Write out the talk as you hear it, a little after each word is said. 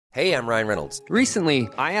Hey, I'm Ryan Reynolds. Recently,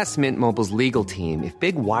 I asked Mint Mobile's legal team if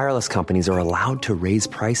big wireless companies are allowed to raise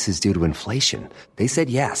prices due to inflation. They said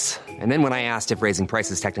yes. And then when I asked if raising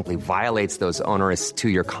prices technically violates those onerous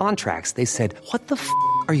two-year contracts, they said, "What the f***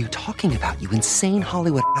 are you talking about, you insane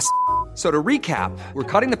Hollywood ass?" So to recap, we're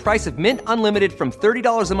cutting the price of Mint Unlimited from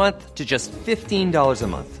 $30 a month to just $15 a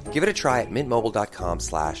month. Give it a try at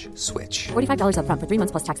mintmobile.com/switch. $45 up front for 3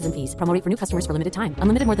 months plus taxes and fees. Promo rate for new customers for limited time.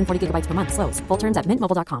 Unlimited more than 40 gigabytes per month. Slows full terms at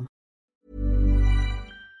mintmobile.com.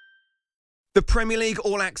 The Premier League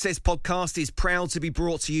All Access podcast is proud to be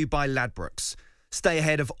brought to you by Ladbrokes. Stay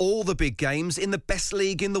ahead of all the big games in the best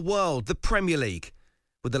league in the world, the Premier League.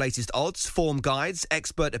 With the latest odds, form guides,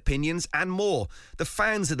 expert opinions and more. The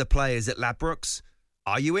fans are the players at Ladbrokes.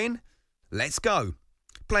 Are you in? Let's go.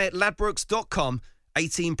 Play at ladbrokes.com.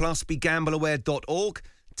 18 plus, begambleaware.org.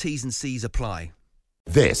 T's and C's apply.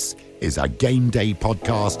 This is a Game Day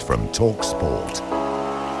podcast from TalkSport.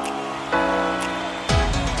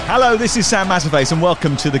 Hello, this is Sam Matterface and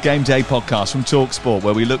welcome to the Game Day podcast from TalkSport,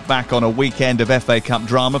 where we look back on a weekend of FA Cup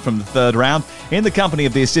drama from the third round in the company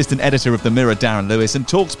of the assistant editor of The Mirror, Darren Lewis, and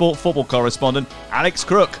TalkSport football correspondent Alex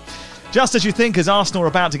Crook. Just as you think as Arsenal are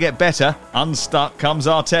about to get better, unstuck comes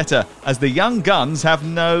Arteta, as the young guns have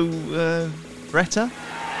no, Bretta?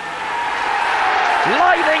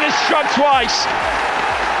 Lightning has struck twice.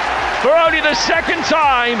 For only the second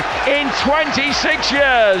time in 26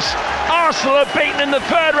 years, Arsenal are beaten in the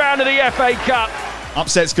third round of the FA Cup.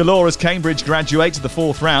 Upsets galore as Cambridge graduate to the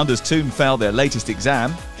fourth round as Toon failed their latest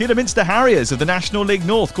exam. Kidderminster Harriers of the National League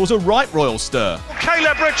North cause a right royal stir.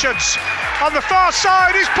 Caleb Richards on the far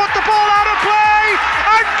side, he's put the ball out of play,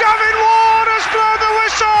 and Gavin Ward has blown the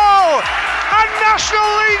whistle! And National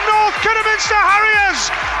League North Kidderminster Harriers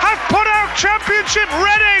have put out Championship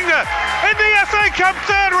Reading in the FA Cup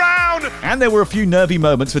third round. And there were a few nervy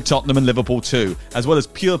moments for Tottenham and Liverpool too, as well as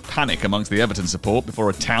pure panic amongst the Everton support before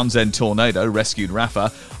a Townsend tornado rescued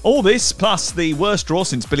Rafa. All this, plus the worst draw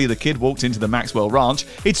since Billy the Kid walked into the Maxwell Ranch.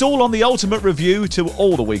 It's all on the ultimate review to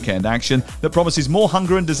all the weekend action that promises more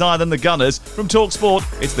hunger and desire than the Gunners. From TalkSport,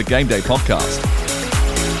 it's the Game Day podcast.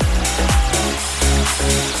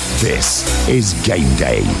 This is Game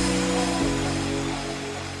Day.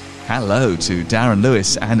 Hello to Darren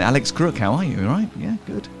Lewis and Alex Crook. How are you? All right? Yeah,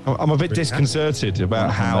 good. I'm a bit disconcerted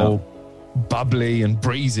about how bubbly and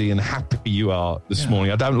breezy and happy you are this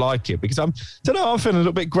morning. I don't like it because I'm feeling a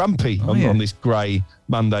little bit grumpy on this grey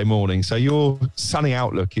Monday morning. So your sunny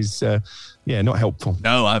outlook is, not helpful.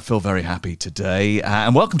 No, I feel very happy today.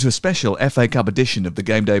 And welcome to a special FA Cup edition of the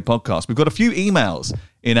Game Day podcast. We've got a few emails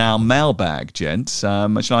in our mailbag, gents.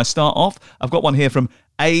 Shall I start off? I've got one here from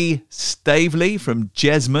A. Stavely from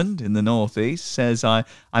Jesmond in the northeast. Says, I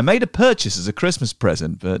made a purchase as a Christmas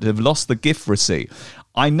present, but have lost the gift receipt.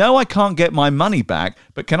 I know I can't get my money back,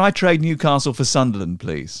 but can I trade Newcastle for Sunderland,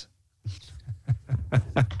 please?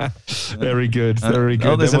 Very good, very good.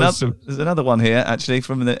 Oh, there's another one here, actually,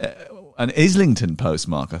 from an Islington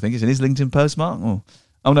postmark. I think it's an Islington postmark.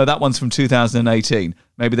 Oh, no, that one's from 2018.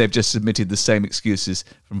 Maybe they've just submitted the same excuses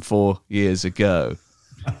from 4 years ago.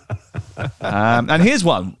 And here's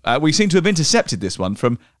one. We seem to have intercepted this one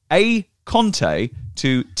from A. Conte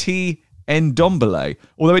to T. Ndombele,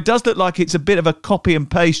 although it does look like it's a bit of a copy and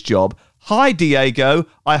paste job. Hi, Diego.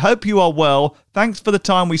 I hope you are well. Thanks for the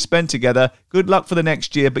time we spent together. Good luck for the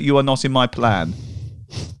next year, but you are not in my plan.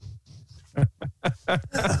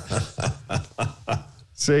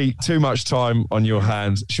 See, too much time on your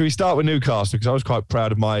hands. Should we start with Newcastle? Because I was quite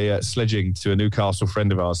proud of my sledging to a Newcastle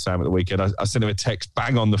friend of ours, Sam, at the weekend. I sent him a text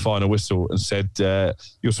bang on the final whistle and said,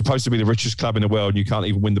 you're supposed to be the richest club in the world and you can't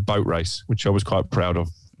even win the boat race, which I was quite proud of.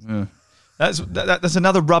 Yeah. That's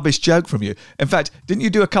another rubbish joke from you. In fact, didn't you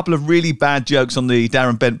do a couple of really bad jokes on the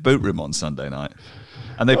Darren Bent boot room on Sunday night?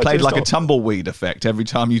 And they played like a tumbleweed effect every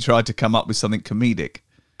time you tried to come up with something comedic.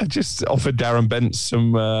 I just offered Darren Bent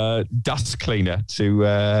some dust cleaner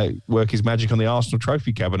to work his magic on the Arsenal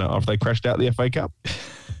trophy cabinet after they crashed out the FA Cup.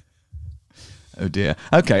 Oh dear.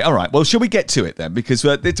 Okay, all right. Well, shall we get to it then? Because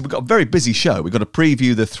we've got a very busy show. We've got to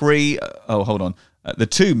preview the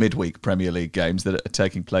two midweek Premier League games that are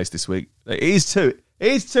taking place this week. It is two,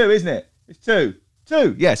 isn't it? It's two.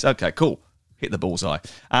 Yes, okay, cool. Hit the bullseye.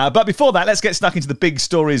 But before that, let's get stuck into the big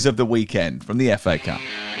stories of the weekend from the FA Cup.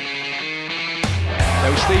 There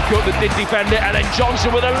was Steve Cook that did defend it, and then Johnson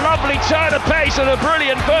with a lovely turn of pace and a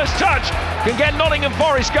brilliant first touch can get Nottingham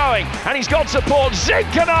Forest going, and he's got support.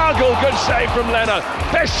 Zinkernagel, good save from Leno.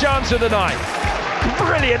 Best chance of the night.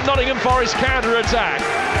 Brilliant Nottingham Forest counter-attack.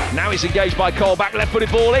 Now he's engaged by Colback, left-footed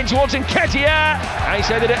ball in towards Nketiah, and he's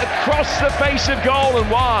headed it across the face of goal and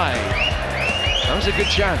wide. That was a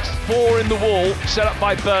good chance. 4 in the wall, set up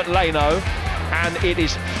by Bert Leno, and it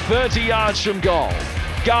is 30 yards from goal.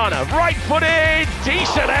 Garner, right-footed,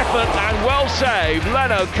 decent effort and well saved.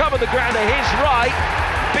 Leno covered the ground to his right,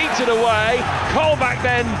 beats it away. Colback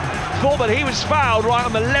then thought that he was fouled right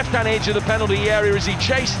on the left-hand edge of the penalty area as he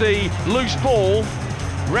chased the loose ball.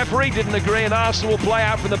 Referee didn't agree and Arsenal will play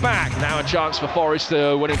out from the back. Now a chance for Forest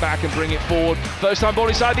to win it back and bring it forward. First time ball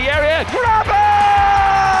inside the area. Grabban!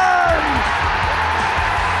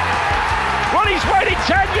 Well, he's waited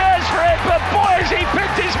 10 years for it, but boy has he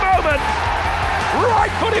picked his moment.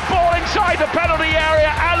 Right-footed ball inside the penalty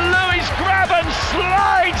area and Lewis Grabban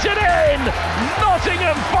slides it in.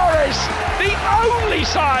 Nottingham Forest, the only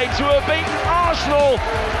side to have beaten Arsenal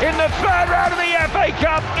in the third round of the FA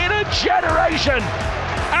Cup in a generation.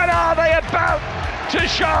 And are they about to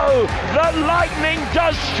show that lightning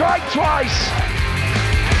does strike twice?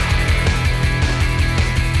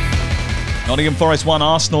 Nottingham Forest 1,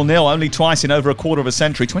 Arsenal 0. Only twice in over a quarter of a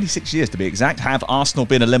century, 26 years to be exact, have Arsenal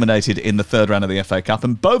been eliminated in the third round of the FA Cup,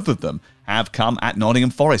 and both of them have come at Nottingham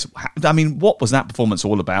Forest. I mean, what was that performance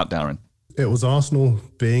all about, Darren? It was Arsenal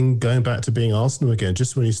going back to being Arsenal again,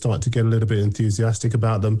 just when you start to get a little bit enthusiastic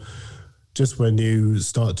about them, just when you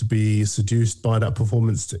start to be seduced by that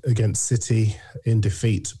performance against City in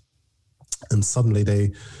defeat, and suddenly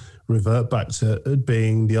they revert back to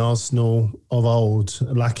being the Arsenal of old,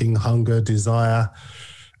 lacking hunger, desire,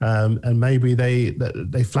 and maybe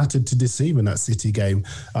they flattered to deceive in that City game.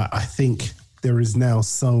 I think there is now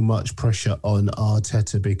so much pressure on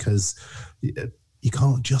Arteta because you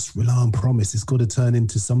can't just rely on promise. It's got to turn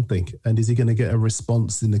into something. And is he going to get a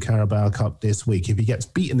response in the Carabao Cup this week? If he gets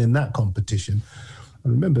beaten in that competition,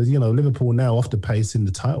 and remember, Liverpool now off the pace in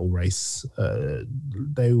the title race.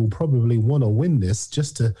 They will probably want to win this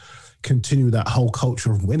just to continue that whole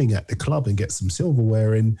culture of winning at the club and get some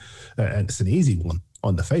silverware in. And it's an easy one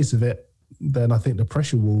on the face of it. Then I think the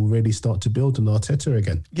pressure will really start to build on Arteta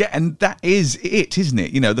again. Yeah, and that is it, isn't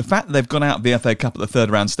it? The fact that they've gone out of the FA Cup at the third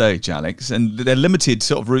round stage, Alex, and their limited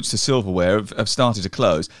sort of routes to silverware have started to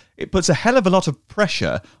close, it puts a hell of a lot of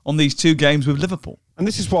pressure on these two games with Liverpool. And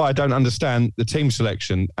this is why I don't understand the team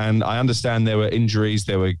selection. And I understand there were injuries,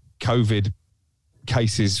 there were COVID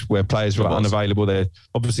cases where players were unavailable. There,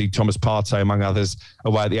 obviously, Thomas Partey, among others,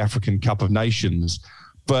 away at the African Cup of Nations.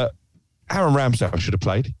 But Aaron Ramsdale should have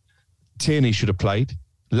played. Tierney should have played.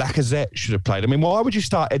 Lacazette should have played. I mean, why would you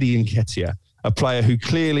start Eddie Nketiah, a player who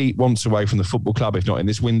clearly wants away from the football club, if not in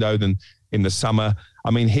this window, then in the summer?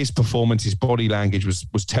 I mean, his performance, his body language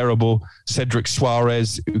was terrible. Cedric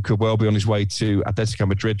Suarez, who could well be on his way to Atletico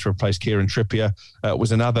Madrid to replace Kieran Trippier,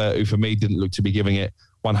 was another who, for me, didn't look to be giving it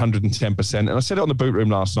 110%. And I said it on the boot room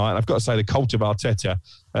last night, and I've got to say the cult of Arteta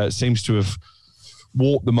seems to have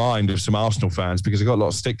warped the mind of some Arsenal fans because they got a lot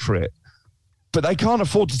of stick for it. But they can't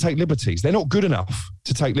afford to take liberties. They're not good enough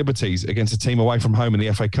to take liberties against a team away from home in the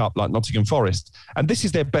FA Cup like Nottingham Forest. And this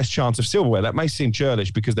is their best chance of silverware. That may seem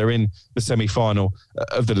churlish because they're in the semi-final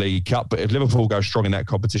of the League Cup. But if Liverpool go strong in that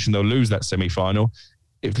competition, they'll lose that semi-final.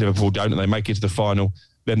 If Liverpool don't and they make it to the final,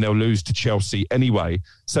 then they'll lose to Chelsea anyway.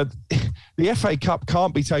 So the FA Cup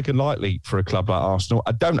can't be taken lightly for a club like Arsenal.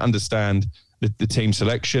 I don't understand the team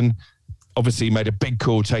selection. Obviously, he made a big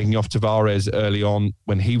call taking off Tavares early on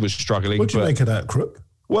when he was struggling. What do you make of that, Crook?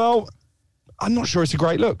 Well, I'm not sure it's a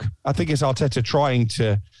great look. I think it's Arteta trying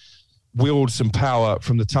to wield some power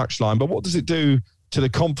from the touchline. But what does it do to the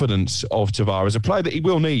confidence of Tavares, a player that he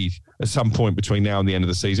will need at some point between now and the end of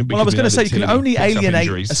the season? Well, I was going to say, you can only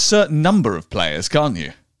alienate a certain number of players, can't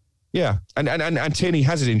you? Yeah, and Tierney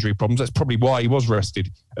has his injury problems. That's probably why he was rested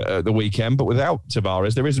the weekend. But without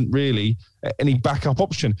Tavares, there isn't really any backup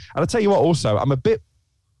option. And I'll tell you what, also, I'm a bit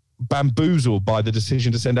bamboozled by the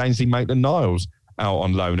decision to send Ainsley Maitland-Niles out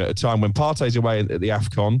on loan at a time when Partey's away at the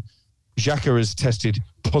AFCON. Xhaka has tested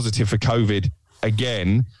positive for COVID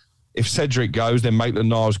again. If Cedric goes, then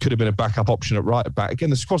Maitland-Niles could have been a backup option at right back. Again,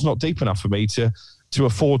 the squad's not deep enough for me to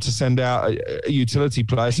afford to send out a utility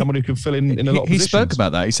player, someone who can fill in a lot of positions. He spoke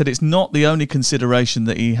about that. He said it's not the only consideration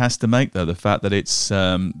that he has to make, though, the fact that it's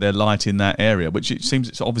they're light in that area, which it seems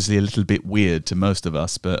it's obviously a little bit weird to most of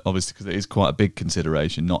us, but obviously because it is quite a big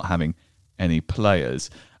consideration not having any players.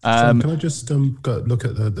 Can I just go look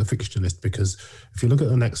at the fixture list? Because if you look at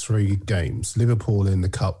the next three games, Liverpool in the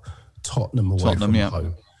Cup, Tottenham away from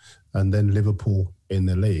home, and then Liverpool in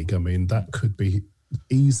the league, I mean, that could be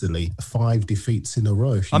easily 5 defeats in a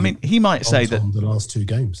row. I mean, he might say that the last 2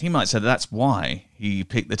 games. He might say that's why he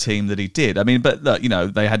picked the team that he did. I mean, but look,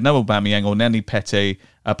 they had no Aubameyang or Nenny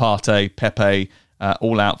Partey, Pepe,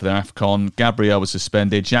 all out for their AFCON. Gabriel was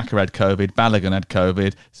suspended. Xhaka had COVID. Balogun had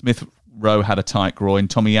COVID. Smith Rowe had a tight groin.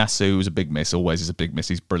 Tomiyasu was a big miss. Always is a big miss.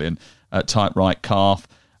 He's brilliant. Tight right calf.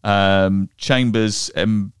 Chambers,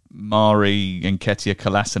 Mari, Nketiah,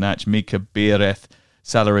 Kolasinac, Mika Biereth,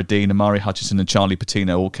 Salaradine, Amari Hutchinson and Charlie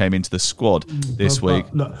Patino all came into the squad this week.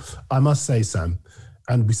 Look, I must say, Sam,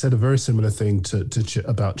 and we said a very similar thing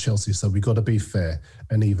about Chelsea, so we've got to be fair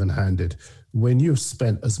and even-handed. When you've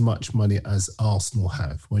spent as much money as Arsenal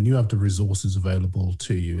have, when you have the resources available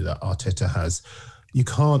to you that Arteta has, you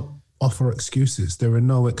can't offer excuses. There are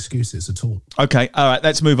no excuses at all. Okay, all right,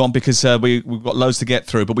 let's move on because we've got loads to get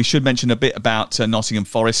through, but we should mention a bit about Nottingham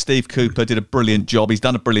Forest. Steve Cooper did a brilliant job. He's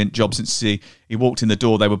done a brilliant job since he walked in the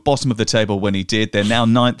door. They were bottom of the table when he did. They're now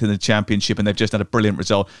 9th in the Championship and they've just had a brilliant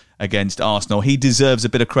result against Arsenal. He deserves a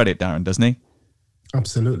bit of credit, Darren, doesn't he?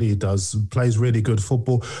 Absolutely, he does. Plays really good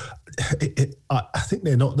football. I think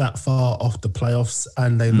they're not that far off the playoffs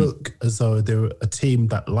and they look as though they're a team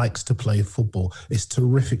that likes to play football. It's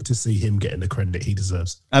terrific to see him getting the credit he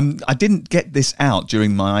deserves. I didn't get this out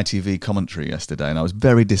during my ITV commentary yesterday and I was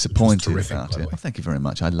very disappointed about it. Oh, thank you very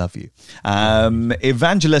much. I love you.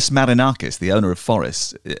 Evangelos Marinakis, the owner of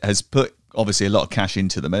Forest, has put obviously a lot of cash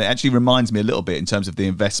into them. And it actually reminds me a little bit in terms of the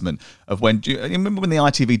investment of when, do you remember when the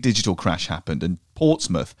ITV digital crash happened and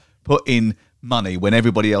Portsmouth put in money when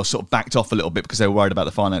everybody else sort of backed off a little bit because they were worried about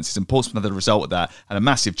the finances, and Portsmouth, as a result of that, had a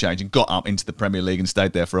massive change and got up into the Premier League and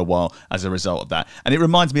stayed there for a while as a result of that. And it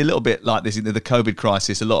reminds me a little bit like this, the COVID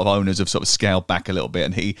crisis. A lot of owners have sort of scaled back a little bit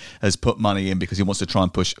and he has put money in because he wants to try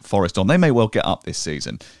and push Forest on. They may well get up this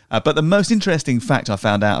season. But the most interesting fact I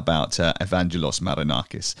found out about Evangelos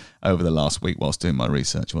Marinakis over the last week whilst doing my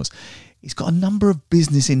research was he's got a number of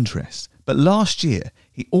business interests. But last year,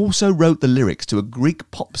 he also wrote the lyrics to a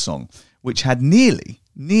Greek pop song which had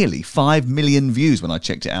nearly 5 million views when I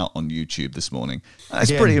checked it out on YouTube this morning.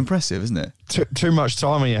 That's pretty impressive, isn't it? Too much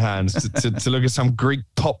time on your hands to look at some Greek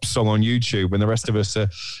pop song on YouTube when the rest of us are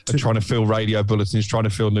trying to fill radio bulletins, trying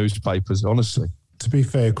to fill newspapers, honestly. To be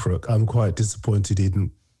fair, Crook, I'm quite disappointed he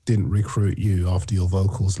didn't recruit you after your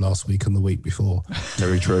vocals last week and the week before.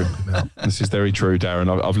 Very true. This is very true,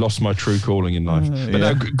 Darren. I've lost my true calling in life. But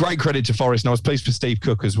no, great credit to Forest. And I was pleased for Steve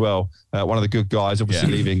Cook as well. One of the good guys,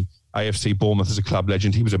 obviously leaving AFC Bournemouth as a club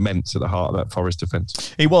legend. He was immense at the heart of that Forest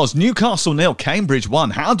defence. He was. Newcastle 0, Cambridge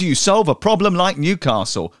 1. How do you solve a problem like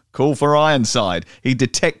Newcastle? Call for Ironside. He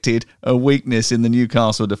detected a weakness in the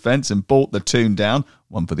Newcastle defence and brought the tune down.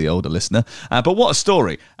 One for the older listener. But what a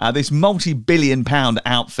story. This multi-billion-pound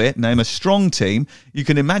outfit, name a strong team. You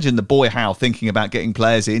can imagine the boy Howe thinking about getting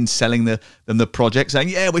players in, selling them the project, saying,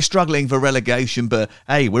 yeah, we're struggling for relegation, but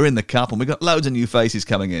hey, we're in the cup and we've got loads of new faces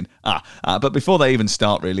coming in. But before they even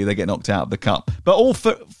start, really, they get knocked out of the cup. But all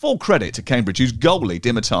for full credit to Cambridge, whose goalie,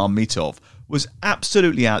 Dimitar Mitov, was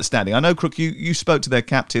absolutely outstanding. I know, Crook, you spoke to their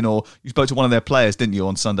captain or you spoke to one of their players, didn't you,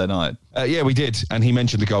 on Sunday night? Yeah, we did. And he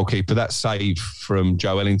mentioned the goalkeeper. That save from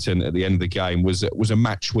Joe Ellington at the end of the game was a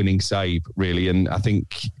match-winning save, really. And I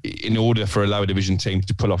think in order for a lower division team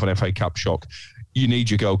to pull off an FA Cup shock, you need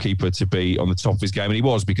your goalkeeper to be on the top of his game. And he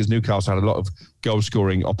was, because Newcastle had a lot of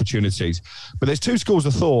goal-scoring opportunities. But there's two schools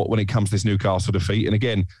of thought when it comes to this Newcastle defeat. And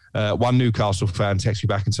again, one Newcastle fan texted me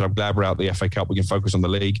back and said, I'm glad we're out the FA Cup. We can focus on the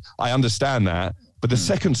league. I understand that. But the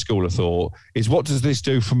second school of thought is, what does this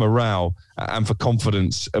do for morale and for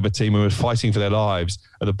confidence of a team who are fighting for their lives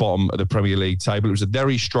at the bottom of the Premier League table? It was a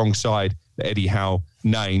very strong side that Eddie Howe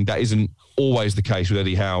named. That isn't always the case with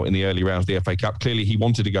Eddie Howe in the early rounds of the FA Cup. Clearly, he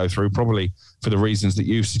wanted to go through, probably for the reasons that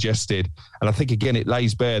you've suggested. And I think, again, it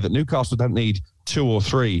lays bare that Newcastle don't need 2 or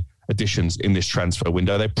 3 additions in this transfer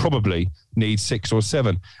window. They probably need 6 or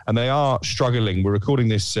 7. And they are struggling. We're recording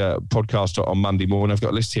this podcast on Monday morning. I've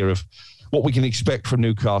got a list here of what we can expect from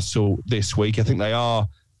Newcastle this week. I think they are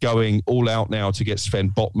going all out now to get Sven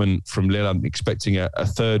Botman from Lille. I'm expecting a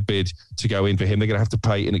third bid to go in for him. They're going to have to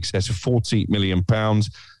pay in excess of £40 million.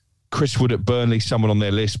 Chris Wood at Burnley, someone on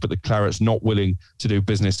their list, but the Clarets not willing to do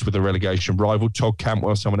business with a relegation rival. Todd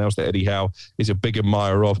Cantwell, someone else that Eddie Howe is a big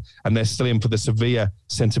admirer of. And they're still in for the Sevilla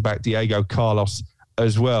centre-back Diego Carlos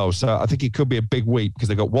as well. So I think it could be a big week because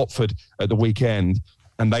they've got Watford at the weekend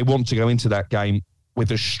and they want to go into that game with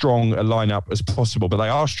as strong a lineup as possible, but they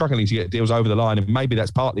are struggling to get deals over the line, and maybe that's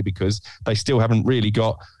partly because they still haven't really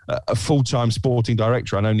got a full-time sporting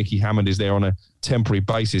director. I know Nicky Hammond is there on a temporary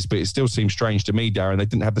basis, but it still seems strange to me, Darren, they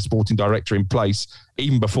didn't have the sporting director in place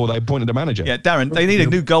even before they appointed a manager. Yeah, Darren, they need a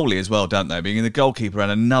new goalie as well, don't they? Being the goalkeeper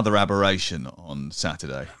had another aberration on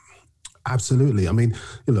Saturday. Absolutely. I mean,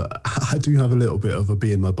 I do have a little bit of a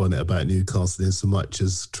bee in my bonnet about Newcastle in so much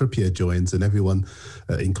as Trippier joins and everyone,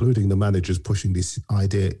 including the managers, pushing this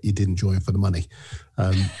idea he didn't join for the money,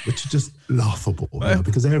 which is just laughable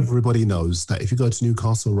because everybody knows that if you go to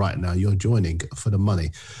Newcastle right now, you're joining for the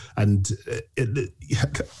money. And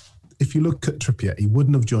if you look at Trippier, he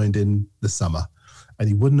wouldn't have joined in the summer. And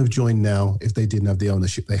he wouldn't have joined now if they didn't have the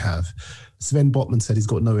ownership they have. Sven Botman said he's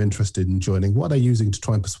got no interest in joining. What are they using to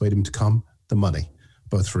try and persuade him to come? The money,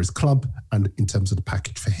 both for his club and in terms of the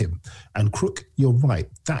package for him. And Crook, you're right.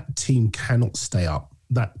 That team cannot stay up.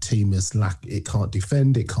 That team is it can't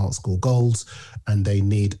defend, it can't score goals, and they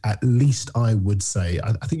need at least, I would say,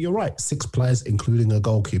 I think you're right, 6 players, including a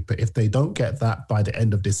goalkeeper. If they don't get that by the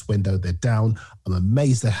end of this window, they're down. I'm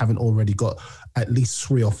amazed they haven't already got at least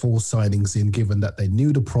 3 or 4 signings in, given that they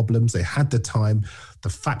knew the problems, they had the time. The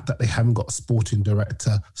fact that they haven't got a sporting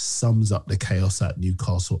director sums up the chaos at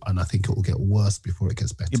Newcastle, and I think it will get worse before it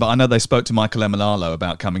gets better. Yeah, but I know they spoke to Michael Emenalo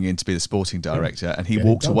about coming in to be the sporting director, and he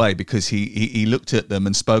walked away because he looked at them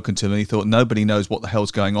and spoken to them, and he thought, nobody knows what the hell's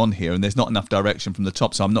going on here, and there's not enough direction from the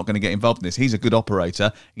top, so I'm not going to get involved in this. He's a good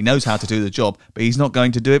operator. He knows how to do the job, but he's not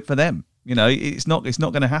going to do it for them. It's not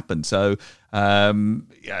going to happen. So, I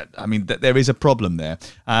mean, there is a problem there.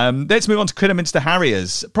 Let's move on to Kidderminster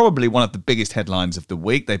Harriers. Probably one of the biggest headlines of the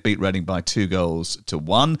week. They beat Reading by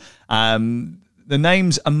 2-1. The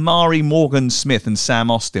names Amari Morgan-Smith and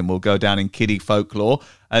Sam Austin will go down in kiddie folklore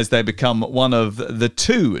as they become one of the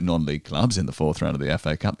 2 non-league clubs in the 4th round of the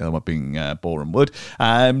FA Cup, the other one being Boreham Wood.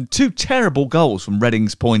 2 terrible goals from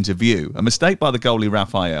Reading's point of view. A mistake by the goalie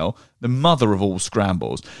Raphael, the mother of all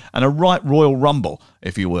scrambles, and a right royal rumble,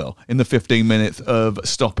 if you will, in the 15 minutes of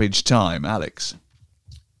stoppage time. Alex?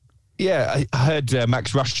 Yeah, I heard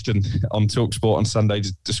Max Rushton on TalkSport on Sunday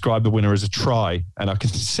describe the winner as a try, and I can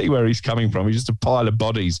see where he's coming from. He's just a pile of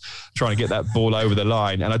bodies trying to get that ball over the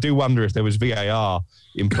line. And I do wonder if there was VAR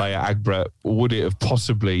in play at Agbra, would it have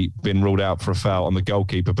possibly been ruled out for a foul on the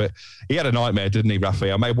goalkeeper? But he had a nightmare, didn't he,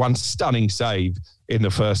 Raphael? Made one stunning save in the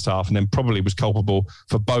first half and then probably was culpable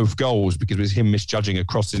for both goals because it was him misjudging a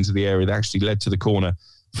cross into the area that actually led to the corner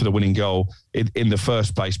for the winning goal in the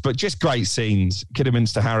first place. But just great scenes.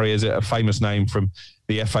 Kidderminster Harriers, a famous name from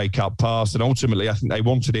the FA Cup past, and ultimately I think they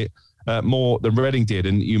wanted it more than Reading did.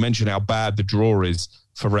 And you mentioned how bad the draw is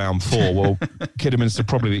for round 4. Well, Kidderminster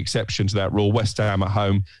probably the exception to that rule. West Ham at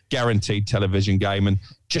home, guaranteed television game, and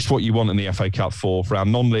just what you want in the FA Cup for our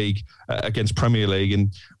non-league against Premier League,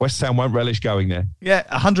 and West Ham won't relish going there. Yeah,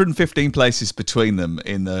 115 places between them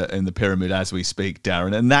in the pyramid as we speak,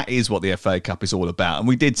 Darren, and that is what the FA Cup is all about. And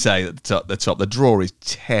we did say at the top, the draw is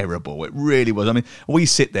terrible. It really was. I mean, we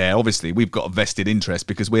sit there, obviously, we've got a vested interest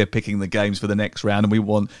because we're picking the games for the next round and we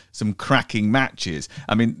want some cracking matches.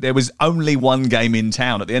 I mean, there was only one game in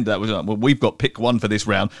town at the end of that. Well, we've got pick 1 for this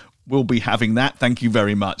round. We'll be having that. Thank you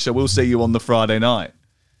very much. So we'll see you on the Friday night.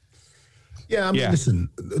 Yeah, I mean, listen,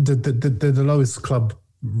 the lowest club,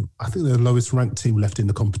 I think they're the lowest ranked team left in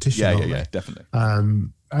the competition. Yeah, definitely.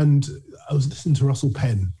 And I was listening to Russell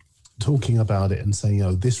Penn talking about it and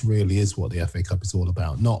saying, this really is what the FA Cup is all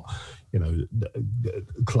about. Not,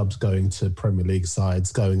 clubs going to Premier League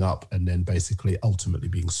sides, going up and then basically ultimately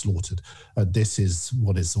being slaughtered. This is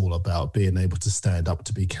what it's all about, being able to stand up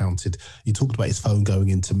to be counted. He talked about his phone going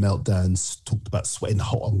into meltdowns, talked about sweating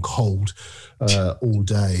hot and cold all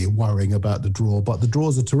day, worrying about the draw. But the draw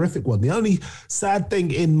is a terrific one. The only sad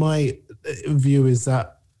thing in my view is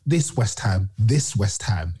that this West Ham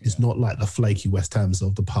is not like the flaky West Hams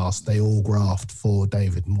of the past. They all graft for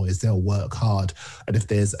David Moyes. They'll work hard. And if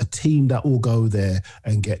there's a team that will go there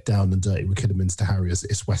and get down and dirty with Kidderminster Harriers,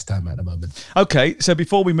 it's West Ham at the moment. Okay, so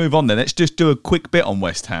before we move on then, let's just do a quick bit on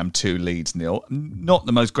West Ham 2 Leeds 0. Not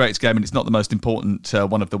the most greatest game and it's not the most important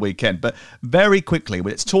one of the weekend, but very quickly,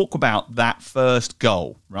 let's talk about that first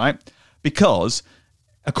goal, right? Because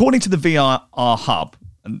according to the VAR hub,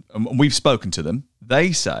 and we've spoken to them,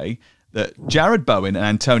 they say that Jared Bowen and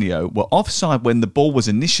Antonio were offside when the ball was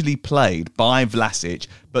initially played by Vlasic,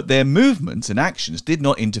 but their movements and actions did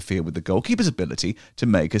not interfere with the goalkeeper's ability to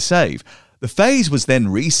make a save. The phase was then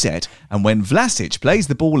reset, and when Vlasic plays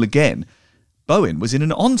the ball again, Bowen was in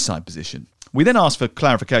an onside position. We then asked for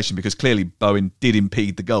clarification because clearly Bowen did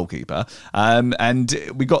impede the goalkeeper, and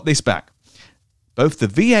we got this back. Both the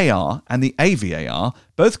VAR and the AVAR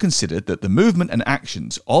both considered that the movement and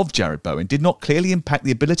actions of Jared Bowen did not clearly impact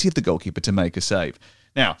the ability of the goalkeeper to make a save.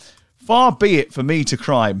 Now, far be it for me to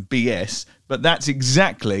cry BS, but that's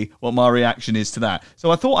exactly what my reaction is to that.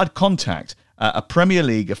 So I thought I'd contact a Premier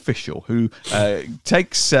League official who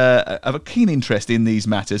takes a keen interest in these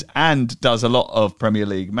matters and does a lot of Premier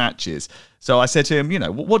League matches. So I said to him,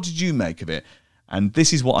 what did you make of it? And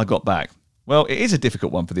this is what I got back. Well, it is a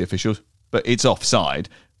difficult one for the officials, but it's offside.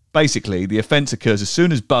 Basically, the offence occurs as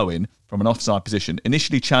soon as Bowen, from an offside position,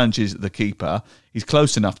 initially challenges the keeper. He's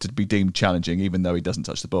close enough to be deemed challenging, even though he doesn't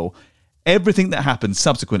touch the ball. Everything that happens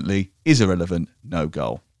subsequently is irrelevant, no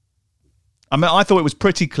goal. I mean, I thought it was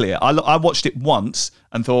pretty clear. I watched it once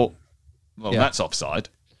and thought, well, that's offside.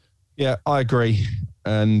 Yeah, I agree.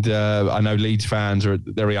 And I know Leeds fans are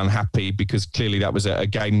very unhappy because clearly that was a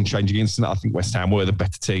game-changing incident. I think West Ham were the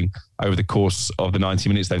better team over the course of the 90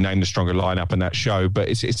 minutes. They named a stronger lineup in that show. But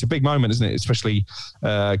it's a big moment, isn't it? Especially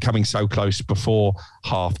coming so close before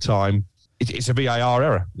half-time. It's a VAR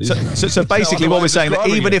error. So basically what we're saying, that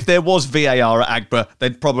even if there was VAR at Agba,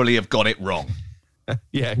 they'd probably have got it wrong.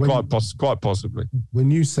 Yeah, quite possibly. When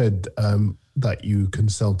you said that you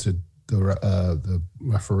consulted the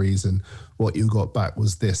referees and what you got back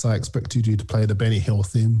was this, I expected you to play the Benny Hill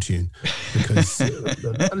theme tune, because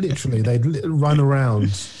literally they'd run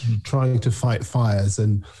around trying to fight fires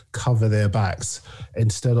and cover their backs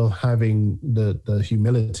instead of having the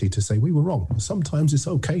humility to say we were wrong. Sometimes it's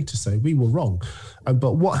okay to say we were wrong.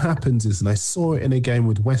 But what happens is, and I saw it in a game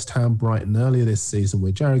with West Ham Brighton earlier this season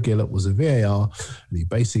where Jared Gillett was a VAR and he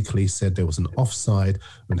basically said there was an offside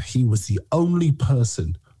and he was the only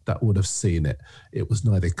person that would have seen it. It was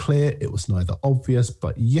neither clear, it was neither obvious,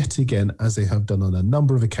 but yet again, as they have done on a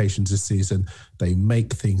number of occasions this season, they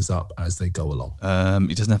make things up as they go along.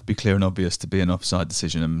 It doesn't have to be clear and obvious to be an offside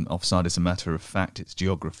decision, and offside is a matter of fact, it's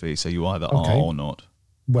geography, so you either are or not.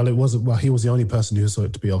 Well, it wasn't. Well, he was the only person who saw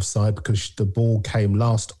it to be offside because the ball came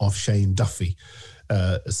last off Shane Duffy.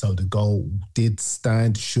 So the goal did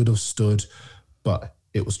stand, should have stood, but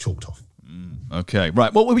it was chalked off. Okay,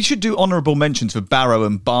 right. Well, we should do honourable mentions for Barrow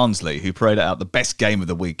and Barnsley, who paraded out the best game of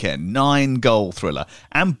the weekend, 9-goal thriller.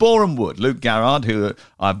 And Boreham Wood, Luke Garrard, who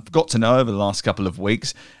I've got to know over the last couple of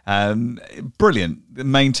weeks. Brilliant.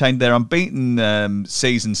 Maintained their unbeaten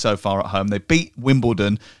season so far at home. They beat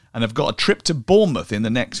Wimbledon and have got a trip to Bournemouth in the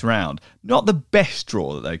next round. Not the best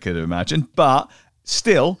draw that they could have imagined, but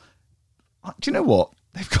still, do you know what?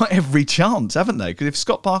 They've got every chance, haven't they? Because if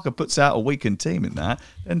Scott Parker puts out a weakened team in that,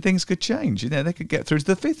 then things could change. They could get through to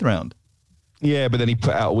the 5th round. Yeah, but then he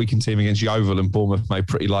put out a weakened team against Yeovil, and Bournemouth made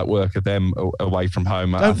pretty light work of them away from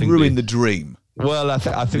home. Don't ruin the dream. Well, I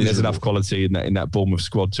think there's enough quality in that Bournemouth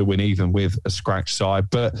squad to win even with a scratch side.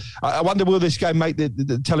 But I wonder, will this game make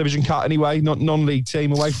the television cut anyway? Not non-league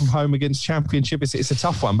team away from home against Championship. It's a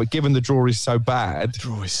tough one, but given the draw is so bad,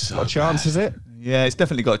 what chance is it? Yeah, it's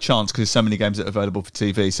definitely got a chance because there's so many games that are available for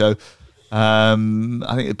TV. So I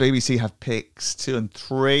think the BBC have picks 2 and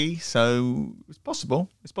 3, so it's possible.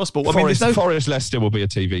 It's possible. Forest Leicester will be a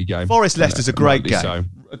TV game. Forest Leicester's a great game. So.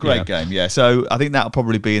 A great game, yeah. So I think that'll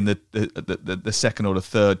probably be in the second or the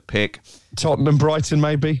third pick. Tottenham Brighton,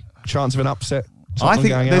 maybe chance of an upset. I think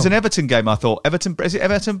there's an Everton game. I thought is it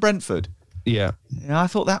Everton Brentford? Yeah. I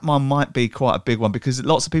thought that one might be quite a big one because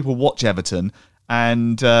lots of people watch Everton.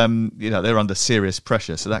 And, they're under serious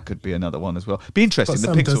pressure, so that could be another one as well. Be interesting.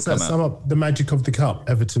 The picks will come out. Sum up the magic of the cup.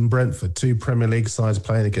 Everton, Brentford, 2 Premier League sides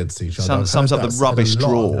playing against each other. Sums up the rubbish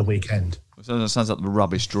draw. The weekend. Sounds like the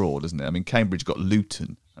rubbish draw, doesn't it? I mean, Cambridge got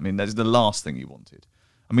Luton. I mean, that's the last thing you wanted.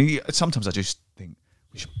 I mean, sometimes I just think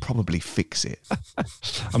we should probably fix it.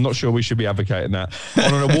 I'm not sure we should be advocating that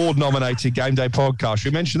on an award-nominated Game Day podcast.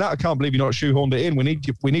 You mentioned that. I can't believe you're not shoehorned it in.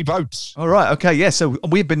 We need votes. All right. Okay. Yeah. So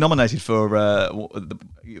we've been nominated for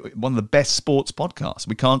one of the best sports podcasts.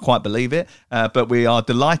 We can't quite believe it, but we are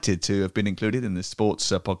delighted to have been included in the Sports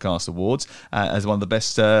Podcast Awards as one of the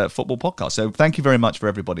best football podcasts. So thank you very much for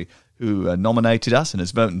everybody who nominated us and has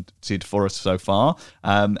voted for us so far.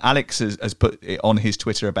 Alex has put it on his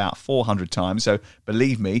Twitter about 400 times. So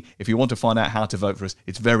believe me, if you want to find out how to vote for us,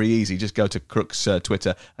 it's very easy. Just go to Crook's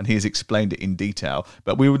Twitter and he has explained it in detail.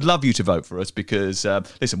 But we would love you to vote for us because,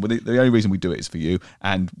 listen, the only reason we do it is for you,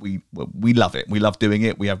 and we love it. We love doing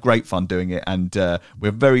it. We have great fun doing it, and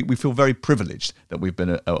we feel very privileged that we've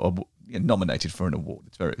been nominated for an award.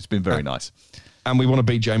 It's been very nice. And we want to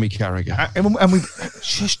beat Jamie Carragher. And we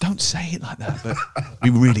shush, don't say it like that, but we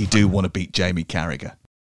really do want to beat Jamie Carragher.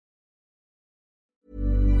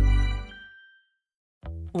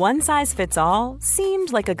 One size fits all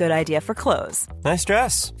seemed like a good idea for clothes. Nice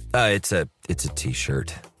dress. It's a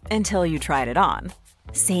t-shirt. Until you tried it on.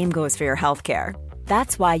 Same goes for your healthcare.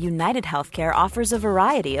 That's why United Healthcare offers a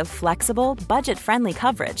variety of flexible, budget-friendly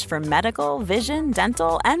coverage for medical, vision,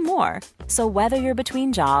 dental, and more. So whether you're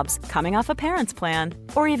between jobs, coming off a parent's plan,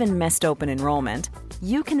 or even missed open enrollment,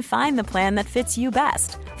 you can find the plan that fits you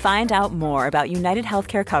best. Find out more about United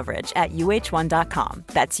Healthcare coverage at UH1.com.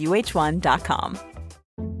 That's UH1.com.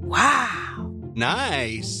 Wow.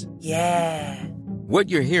 Nice. Yeah. What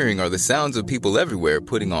you're hearing are the sounds of people everywhere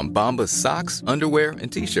putting on Bombas socks, underwear, and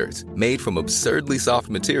T-shirts made from absurdly soft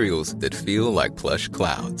materials that feel like plush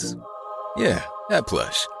clouds. Yeah, that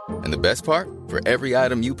plush. And the best part? For every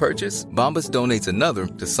item you purchase, Bombas donates another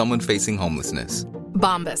to someone facing homelessness.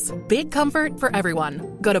 Bombas. Big comfort for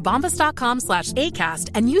everyone. Go to bombas.com/ACAST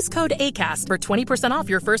and use code ACAST for 20% off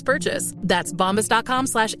your first purchase. That's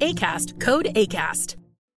bombas.com/ACAST. Code ACAST.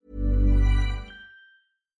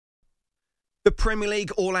 The Premier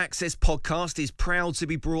League All Access podcast is proud to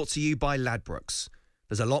be brought to you by Ladbrokes.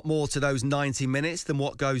 There's a lot more to those 90 minutes than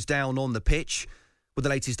what goes down on the pitch. With the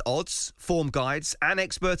latest odds, form guides and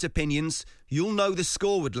expert opinions, you'll know the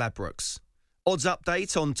score with Ladbrokes. Odds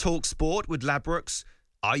update on TalkSport with Ladbrokes.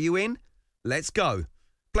 Are you in? Let's go.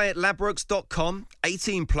 Play at ladbrokes.com,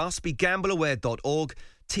 18 plus, begambleaware.org.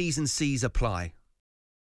 T's and C's apply.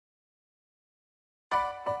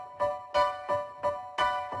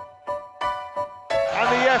 And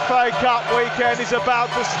the FA Cup weekend is about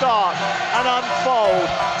to start and unfold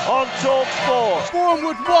on TalkSport.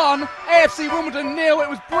 Bournemouth 1, AFC Wimbledon 0. It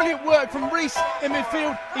was brilliant work from Reece in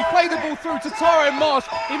midfield. He played the ball through to Tyrone Marsh.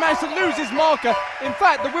 He managed to lose his marker. In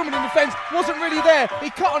fact, the Wimbledon defence wasn't really there. He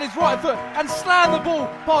cut on his right foot and slammed the ball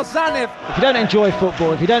past Zanev. If you don't enjoy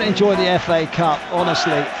football, if you don't enjoy the FA Cup,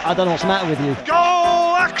 honestly, I don't know what's the matter with you.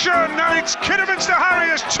 Goal action, and it's Kidderminster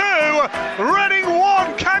Harriers 2, Reading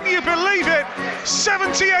 1. Can you believe it?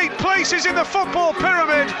 78 places in the football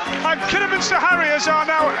pyramid, and Kidderminster Harriers are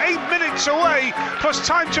now 8 minutes away, plus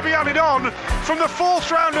time to be added on, from the fourth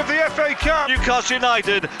round of the FA Cup. Newcastle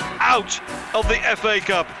United out of the FA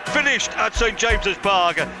Cup, finished at St James's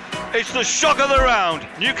Park. It's the shock of the round.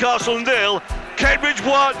 Newcastle 0, Cambridge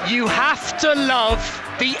 1. You have to love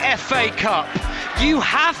the FA Cup. You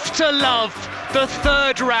have to love the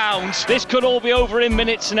third round. This could all be over in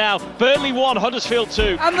minutes now. Burnley 1, Huddersfield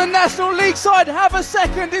 2. And the National League side have a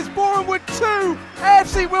second. It's Bournemouth 2,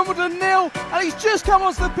 AFC Wimbledon 0. And he's just come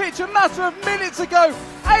onto the pitch a matter of minutes ago.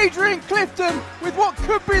 Adrian Clifton with what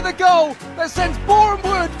could be the goal that sends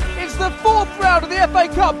Bournemouth into the fourth round of the FA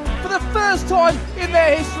Cup for the first time in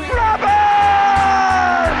their history. Robin!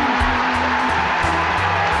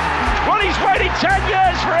 Well, he's waited 10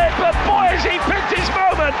 years for it, but boy, has he picked his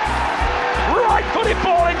moment. Right-footed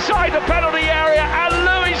ball inside the penalty area, and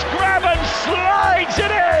Lewis Graben slides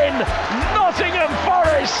it in. Nottingham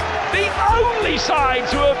Forest, the only side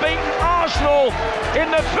to have beaten Arsenal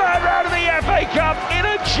in the third round of the FA Cup in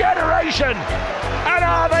a generation. And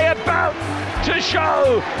are they about to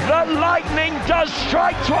show that lightning does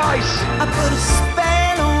strike twice? I put a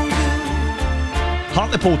spell on you.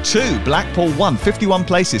 Hartlepool 2, Blackpool 1. 51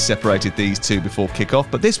 places separated these two before kick-off,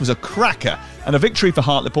 but this was a cracker and a victory for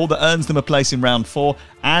Hartlepool that earns them a place in round 4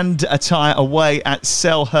 and a tie away at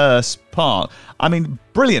Selhurst Park. I mean,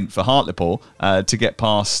 brilliant for Hartlepool to get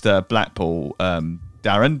past Blackpool,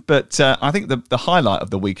 Darren, but I think the highlight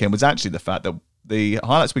of the weekend was actually the fact that the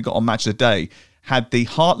highlights we got on Match of the Day had the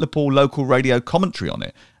Hartlepool local radio commentary on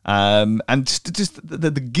it. And just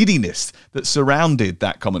the giddiness that surrounded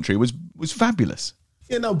that commentary was fabulous.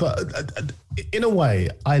 You know, but in a way,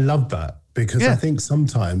 I love that because I think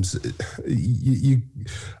sometimes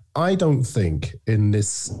I don't think in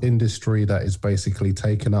this industry that is basically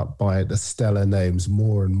taken up by the stellar names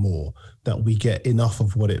more and more that we get enough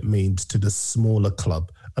of what it means to the smaller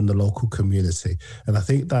club and the local community. And I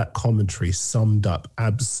think that commentary summed up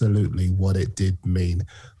absolutely what it did mean.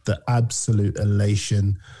 The absolute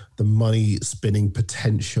elation, the money spinning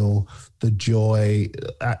potential, the joy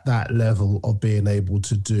at that level of being able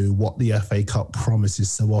to do what the FA Cup promises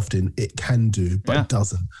so often it can do, but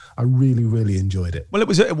doesn't. I really, really enjoyed it. Well, it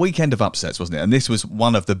was a weekend of upsets, wasn't it? And this was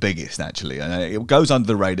one of the biggest, actually. And it goes under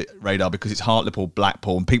the radar because it's Hartlepool,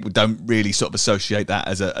 Blackpool, and people don't really sort of associate that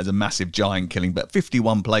as a massive giant killing. But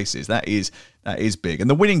 51 places, that is big. And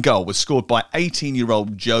the winning goal was scored by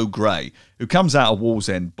 18-year-old Joe Gray, who comes out of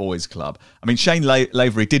Wallsend Boys Club. I mean, Shane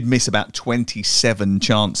Lavery did miss about 27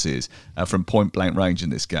 chances from point-blank range in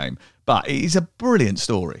this game. But it is a brilliant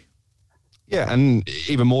story. Yeah, and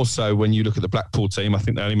even more so when you look at the Blackpool team, I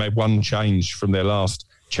think they only made one change from their last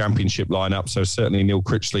championship lineup. So certainly Neil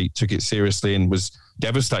Critchley took it seriously and was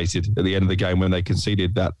devastated at the end of the game when they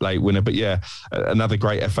conceded that late winner. But yeah, another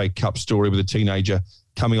great FA Cup story with a teenager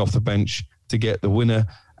coming off the bench to get the winner.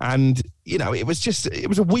 And, you know, it was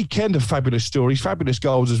a weekend of fabulous stories, fabulous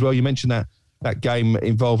goals as well. You mentioned that game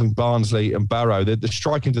involving Barnsley and Barrow, the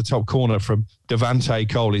strike into top corner from Devante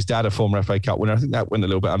Cole, his dad, a former FA Cup winner. I think that went a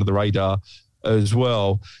little bit under the radar as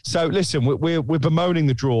well. So listen, we're bemoaning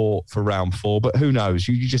the draw for round 4, but who knows?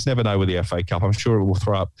 You just never know with the FA Cup. I'm sure it will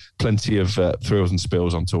throw up plenty of thrills and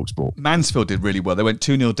spills on TalkSport. Mansfield did really well. They went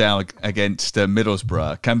 2-0 down against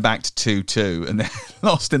Middlesbrough, came back to 2-2, and then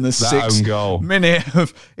lost in the 6th minute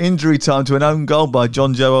of injury time to an own goal by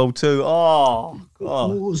John Joe O'Toole. Oh,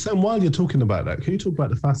 God. Well, Sam, while you're talking about that, can you talk about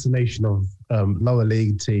the fascination of lower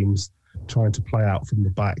league teams trying to play out from the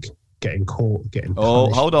back, getting caught, getting punished?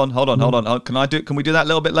 Oh, hold on. Can we do that a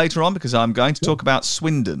little bit later on? Because I'm going to talk about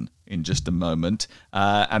Swindon in just a moment.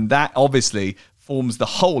 And that obviously forms the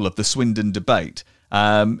whole of the Swindon debate.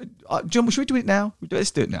 John, should we do it now?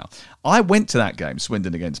 Let's do it now. I went to that game,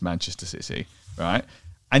 Swindon against Manchester City, right?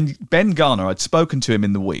 And Ben Garner, I'd spoken to him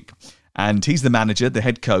in the week. And he's the manager, the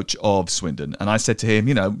head coach of Swindon. And I said to him,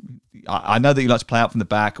 I know that you like to play out from the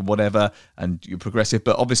back and whatever, and you're progressive,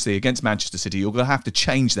 but obviously against Manchester City, you're going to have to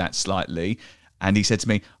change that slightly. And he said to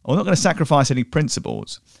me, I'm not going to sacrifice any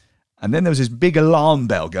principles. And then there was this big alarm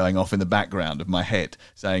bell going off in the background of my head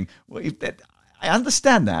saying, well, I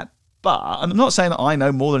understand that, but I'm not saying that I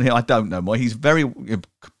know more than him. I don't know more. He's very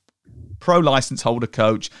pro-license holder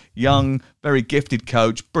coach, young, very gifted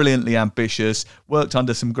coach, brilliantly ambitious, worked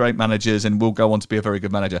under some great managers and will go on to be a very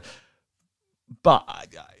good manager. But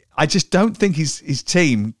I just don't think his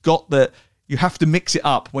team got that you have to mix it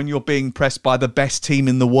up when you're being pressed by the best team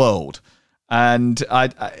in the world. And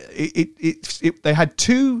they had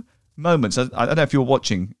 2 moments. I don't know if you were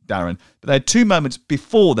watching, Darren, but they had 2 moments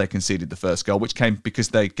before they conceded the first goal, which came because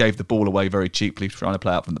they gave the ball away very cheaply, trying to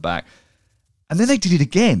play out from the back. And then they did it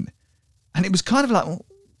again. And it was kind of like, well,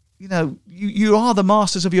 you are the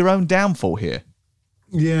masters of your own downfall here.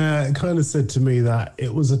 Yeah, it kind of said to me that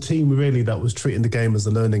it was a team really that was treating the game as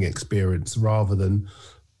a learning experience rather than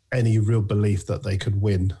any real belief that they could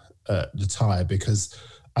win the tie. Because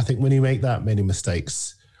I think when you make that many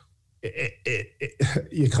mistakes,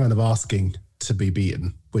 you're kind of asking to be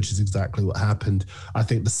beaten, which is exactly what happened. I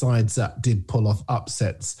think the sides that did pull off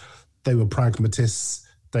upsets, they were pragmatists.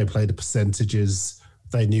 They played the percentages.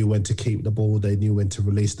 They knew when to keep the ball. They knew when to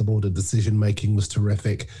release the ball. The decision-making was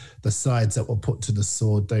terrific. The sides that were put to the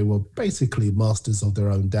sword, they were basically masters of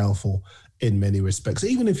their own downfall in many respects.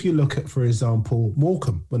 Even if you look at, for example,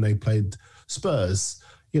 Morecambe, when they played Spurs,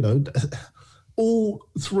 all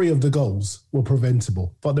 3 of the goals were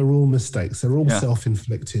preventable, but they're all mistakes. They're all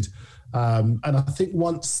self-inflicted. And I think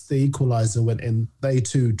once the equaliser went in, they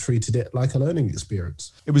too treated it like a learning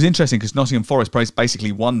experience. It was interesting because Nottingham Forest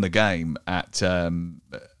basically won the game at home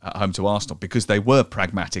to Arsenal because they were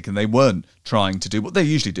pragmatic and they weren't trying to do what they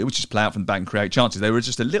usually do, which is play out from the back and create chances. They were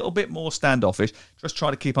just a little bit more standoffish, just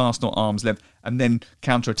try to keep Arsenal arm's length and then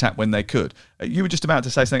counter-attack when they could. You were just about to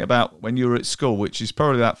say something about when you were at school, which is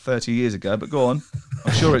probably about 30 years ago, but go on.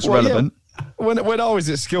 I'm sure it's relevant. Yeah. When I was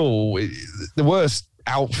at school, the worst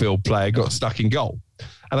outfield player got stuck in goal.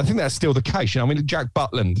 And I think that's still the case. Jack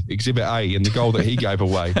Butland, Exhibit A, and the goal that he gave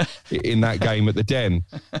away in that game at the Den.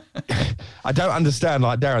 I don't understand,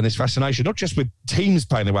 like Darren, this fascination, not just with teams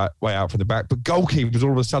playing their way out from the back, but goalkeepers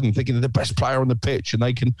all of a sudden thinking they're the best player on the pitch and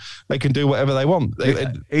they can do whatever they want.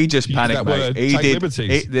 He just panicked, mate. He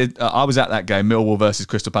did. I was at that game, Millwall versus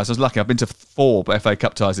Crystal Palace. I was lucky. I've been to 4 FA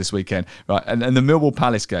Cup ties this weekend, right? And the Millwall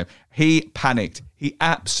Palace game, he panicked. He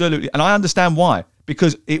absolutely, and I understand why,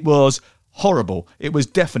 because it was horrible. It was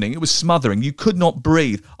deafening. It was smothering. You could not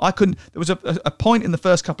breathe. I couldn't. There was a point in the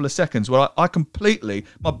first couple of seconds where I completely,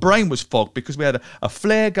 my brain was fogged because we had a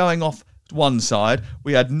flare going off one side.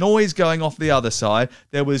 We had noise going off the other side.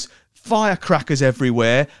 There was firecrackers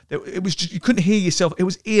everywhere. It was just, you couldn't hear yourself. It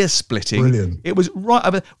was ear splitting. Brilliant. It was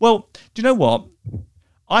right. Well, do you know what?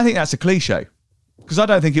 I think that's a cliche because I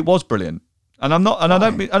don't think it was brilliant. And I'm not. And I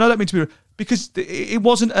don't mean to be. Because it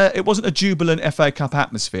wasn't a jubilant FA Cup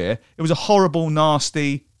atmosphere. It was a horrible,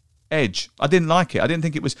 nasty edge. I didn't like it. I didn't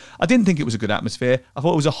think it was a good atmosphere. I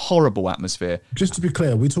thought it was a horrible atmosphere. Just to be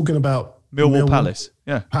clear, we're talking about Millwall Palace.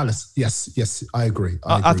 Yeah. Palace. Yes, I agree.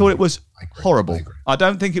 I thought it was horrible. I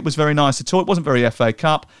don't think it was very nice at all. It wasn't very FA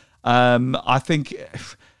Cup. I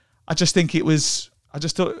just thought it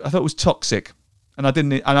was toxic, and I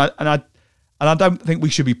didn't. And I don't think we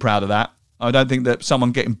should be proud of that. I don't think that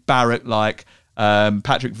someone getting Barrett like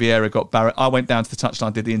Patrick Vieira got Barrett. I went down to the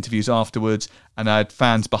touchline, did the interviews afterwards, and I had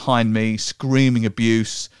fans behind me screaming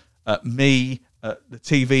abuse at me, at the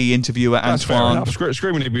TV interviewer Antoine. That's fair enough.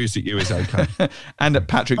 Screaming abuse at you is okay. And at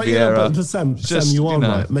Patrick Vieira. But Sam, you are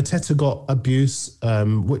right. Mateta got abuse.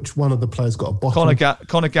 Which one of the players got a bottle?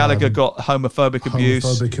 Conor Gallagher got homophobic abuse.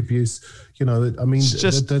 Homophobic abuse. It's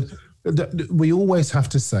just... We always have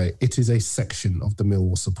to say it is a section of the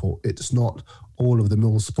Millwall support. It's not all of the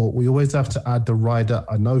Mill sport, we always have to add the rider.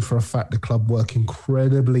 I know for a fact the club work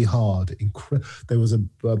incredibly hard. There was a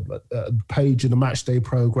page in the match day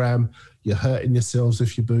programme, you're hurting yourselves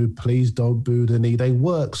if you boo, please don't boo the knee. They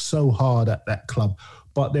work so hard at that club,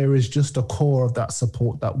 but there is just a core of that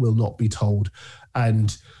support that will not be told.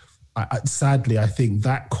 And sadly, I think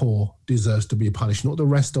that core deserves to be punished, not the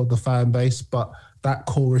rest of the fan base, but that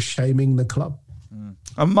core is shaming the club.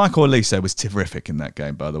 And Michael Olise was terrific in that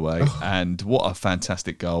game, by the way, and what a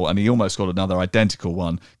fantastic goal. And he almost got another identical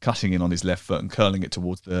one, cutting in on his left foot and curling it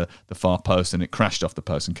towards the far post, and it crashed off the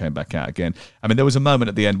post and came back out again. I mean, there was a moment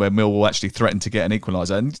at the end where Millwall actually threatened to get an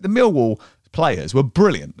equaliser, and the Millwall players were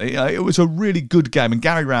brilliant. It was a really good game, and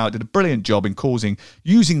Gary Rowett did a brilliant job in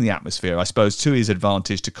using the atmosphere, I suppose, to his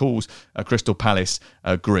advantage to cause Crystal Palace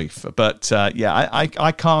grief. But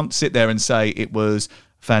I can't sit there and say it was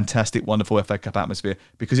fantastic, wonderful FA Cup atmosphere,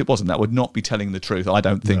 because it wasn't. That would not be telling the truth, I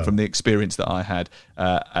don't think, from the experience that I had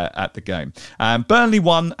at the game. Burnley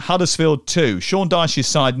 1, Huddersfield 2. Sean Dyche's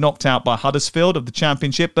side knocked out by Huddersfield of the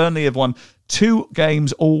Championship. Burnley have won 2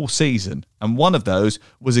 games all season, and one of those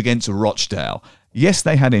was against Rochdale. Yes,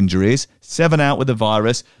 they had injuries, 7 out with the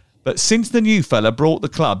virus, but since the new fella brought the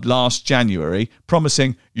club last January,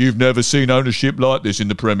 promising, "You've never seen ownership like this in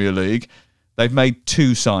the Premier League," they've made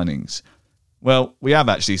 2 signings. Well, we have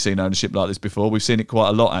actually seen ownership like this before. We've seen it quite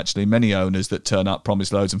a lot, actually. Many owners that turn up,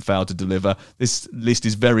 promise loads and fail to deliver. This list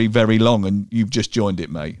is very, very long, and you've just joined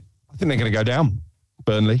it, mate. I think they're going to go down,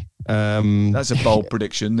 Burnley. That's a bold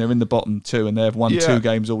prediction. They're in the bottom 2, and they've won 2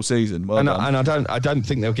 games all season. Well done. And I don't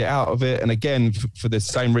think they'll get out of it. And again, for the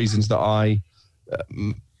same reasons that I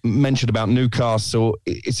mentioned about Newcastle,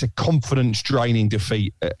 it's a confidence-draining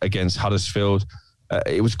defeat against Huddersfield.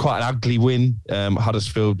 It was quite an ugly win.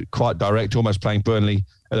 Huddersfield quite direct, almost playing Burnley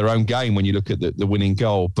at their own game when you look at the winning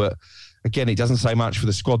goal. But again, it doesn't say much for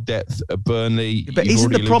the squad depth at Burnley. But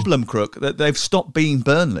isn't the problem, Crook, that they've stopped being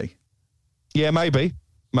Burnley? Yeah, maybe.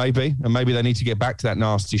 And maybe they need to get back to that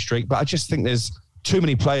nasty streak. But I just think there's too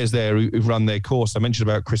many players there who've run their course. I mentioned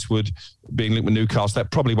about Chris Wood being linked with Newcastle.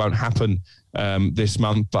 That probably won't happen this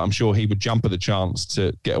month, but I'm sure he would jump at the chance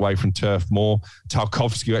to get away from turf more.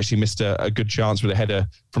 Tarkowski, who actually missed a good chance with a header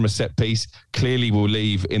from a set piece, clearly will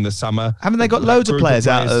leave in the summer. Haven't they got loads of players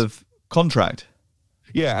out of contract?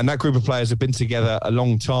 Yeah, and that group of players have been together a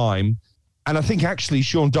long time. And I think actually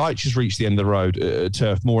Sean Dyche has reached the end of the road at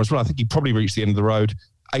Turf Moor as well. I think he probably reached the end of the road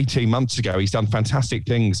 18 months ago. He's done fantastic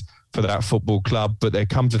things for that football club, but there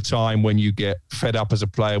comes a time when you get fed up as a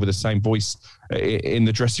player with the same voice in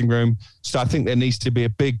the dressing room. So I think there needs to be a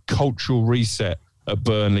big cultural reset at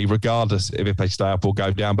Burnley, regardless if they stay up or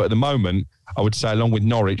go down. But at the moment, I would say along with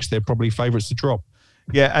Norwich, they're probably favourites to drop.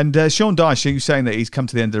 Yeah, and Sean Dyche, you're saying that he's come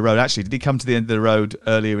to the end of the road. Actually, did he come to the end of the road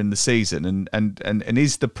earlier in the season? And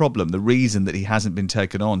is the problem, the reason that he hasn't been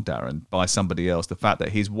taken on, Darren, by somebody else, the fact that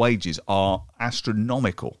his wages are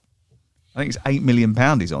astronomical? I think it's £8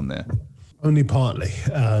 million he's on there. Only partly.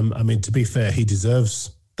 I mean, to be fair, he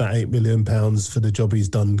deserves that £8 million for the job he's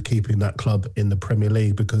done keeping that club in the Premier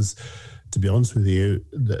League, because, to be honest with you,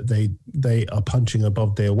 they are punching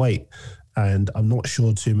above their weight. And I'm not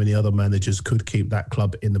sure too many other managers could keep that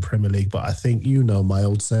club in the Premier League. But I think, my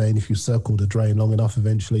old saying, if you circle the drain long enough,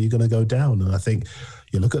 eventually you're going to go down. And I think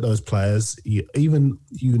you look at those players, you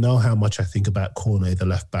know how much I think about Cornet, the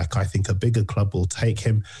left back. I think a bigger club will take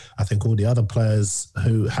him. I think all the other players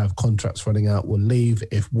who have contracts running out will leave.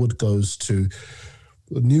 If Wood goes to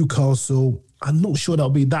Newcastle, I'm not sure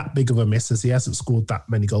that'll be that big of a miss, as he hasn't scored that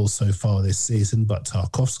many goals so far this season, but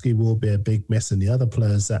Tarkowski will be a big miss, and the other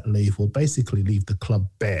players that leave will basically leave the club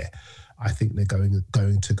bare. I think they're going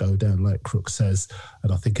to go down, like Crook says,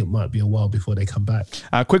 and I think it might be a while before they come back.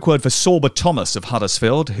 A quick word for Sorba Thomas of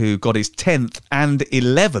Huddersfield, who got his 10th and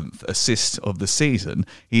 11th assist of the season.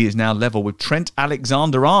 He is now level with Trent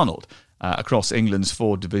Alexander-Arnold across England's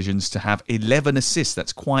 4 divisions to have 11 assists.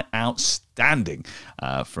 That's quite outstanding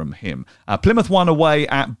from him. Plymouth won away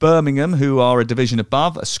at Birmingham, who are a division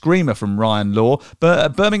above. A screamer from Ryan Law.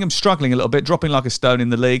 But Birmingham struggling a little bit, dropping like a stone in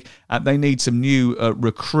the league. They need some new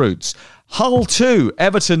recruits. Hull 2,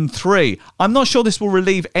 Everton 3. I'm not sure this will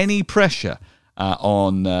relieve any pressure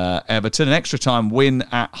on Everton. An extra time win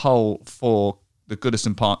at Hull for the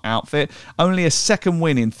Goodison Park outfit. Only a second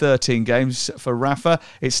win in 13 games for Rafa.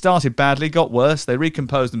 It started badly, got worse. They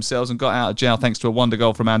recomposed themselves and got out of jail thanks to a wonder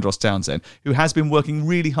goal from Andros Townsend, who has been working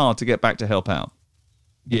really hard to get back to help out.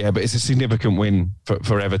 Yeah, but it's a significant win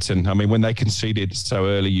for Everton. I mean, when they conceded so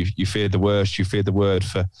early, you feared the worst. You feared the word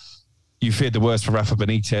for You feared the worst for Rafa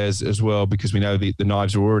Benitez as well, because we know the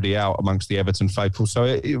knives are already out amongst the Everton faithful. So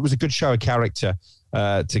it was a good show of character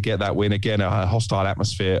to get that win. Again, a hostile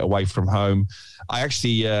atmosphere away from home. I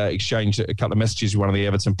actually exchanged a couple of messages with one of the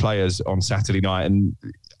Everton players on Saturday night, and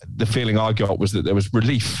the feeling I got was that there was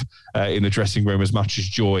relief in the dressing room as much as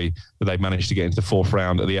joy that they managed to get into the fourth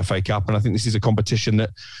round of the FA Cup. And I think this is a competition that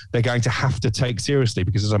they're going to have to take seriously,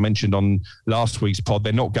 because as I mentioned on last week's pod,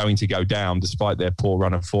 they're not going to go down despite their poor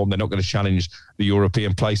run of form. They're not going to challenge the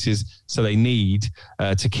European places. So they need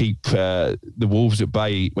to keep the Wolves at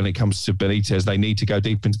bay when it comes to Benitez. They need to go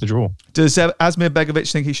deep into the draw. Does Asmir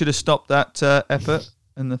Begovic think he should have stopped that effort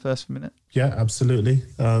in the first minute? Yeah, absolutely.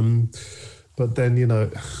 But then,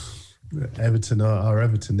 Everton are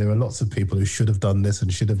Everton. There are lots of people who should have done this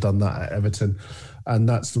and should have done that at Everton. And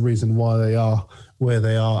that's the reason why they are where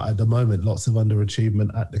they are at the moment. Lots of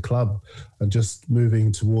underachievement at the club. And just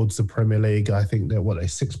moving towards the Premier League, I think they're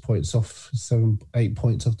 6 points off, 8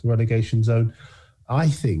 points off the relegation zone. I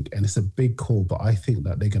think, and it's a big call, but I think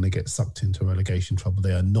that they're going to get sucked into relegation trouble.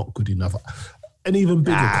 They are not good enough. An even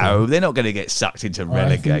bigger call. They're not going to get sucked into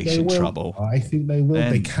relegation trouble. I think they will.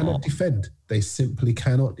 They cannot defend. They simply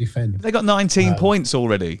cannot defend. They got 19 points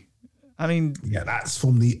already. I mean... Yeah, that's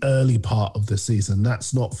from the early part of the season.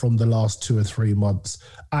 That's not from the last 2 or 3 months.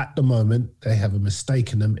 At the moment, they have a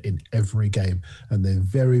mistake in them in every game. And they're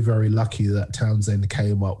very, very lucky that Townsend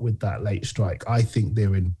came up with that late strike. I think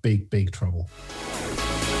they're in big, big trouble.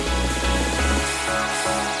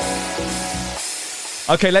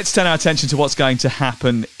 Okay, let's turn our attention to what's going to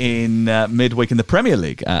happen in midweek in the Premier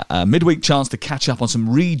League. A midweek chance to catch up on some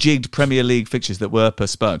rejigged Premier League fixtures that were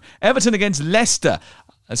postponed. Everton against Leicester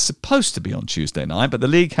is supposed to be on Tuesday night, but the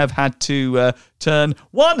league have had to turn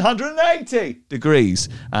 180 degrees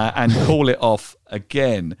and call it off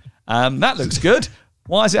again. That looks good.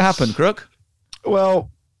 Why has it happened, Crook?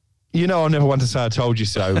 Well, I never want to say I told you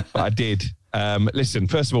so, but I did. Listen,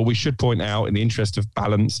 first of all, we should point out, in the interest of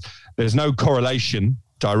balance, there's no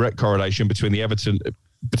direct correlation between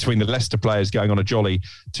the Leicester players going on a jolly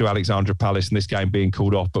to Alexandra Palace and this game being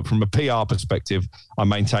called off. But from a PR perspective, I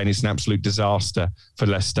maintain it's an absolute disaster for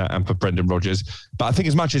Leicester and for Brendan Rodgers. But I think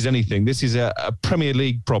as much as anything, this is a Premier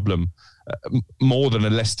League problem more than a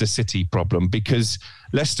Leicester City problem, because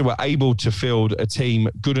Leicester were able to field a team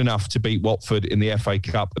good enough to beat Watford in the FA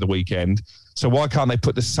Cup at the weekend. So why can't they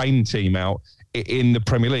put the same team out in the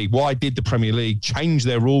Premier League? Why did the Premier League change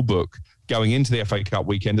their rule book going into the FA Cup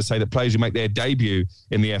weekend to say that players who make their debut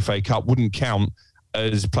in the FA Cup wouldn't count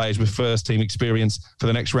as players with first-team experience for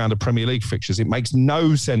the next round of Premier League fixtures? It makes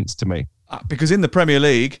no sense to me. Because in the Premier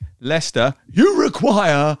League, Leicester, you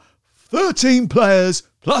require 13 players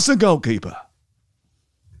plus a goalkeeper.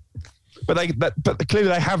 But clearly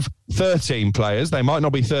they have 13 players. They might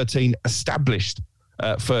not be 13 established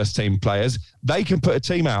first-team players. They can put a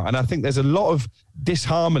team out. And I think there's a lot of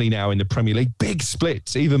disharmony now in the Premier League, big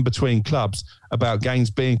splits even between clubs about games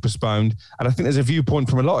being postponed. And I think there's a viewpoint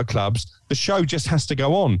from a lot of clubs. The show just has to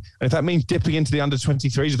go on. And if that means dipping into the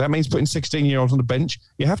under-23s, if that means putting 16-year-olds on the bench,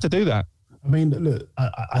 you have to do that. I mean, look,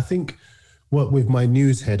 I think what with my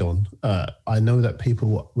news head on, I know that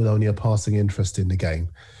people with only a passing interest in the game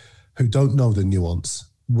who don't know the nuance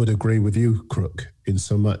would agree with you, Crook, in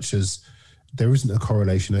so much as there isn't a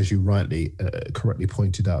correlation, as you correctly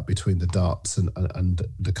pointed out, between the darts and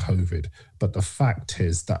the COVID. But the fact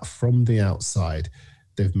is that from the outside,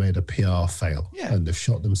 they've made a PR fail and they've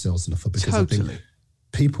shot themselves in the foot, because I think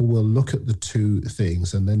people will look at the two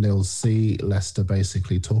things and then they'll see Leicester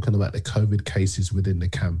basically talking about the COVID cases within the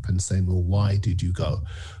camp and saying, well, why did you go?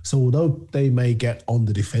 So although they may get on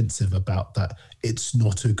the defensive about that, it's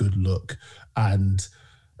not a good look. And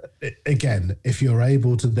again, if you're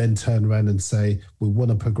able to then turn around and say, we want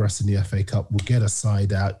to progress in the FA Cup, we'll get a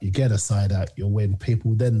side out, you get a side out, you'll win,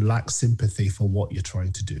 people then lack sympathy for what you're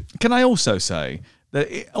trying to do. Can I also say that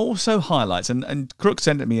it also highlights, and Crook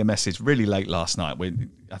sent me a message really late last night, when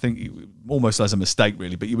I think almost as a mistake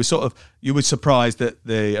really, but you were surprised that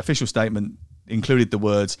the official statement included the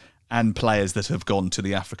words "and players that have gone to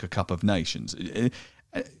the Africa Cup of Nations," and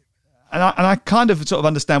I kind of sort of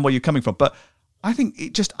understand where you're coming from, but I think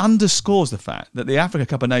it just underscores the fact that the Africa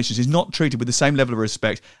Cup of Nations is not treated with the same level of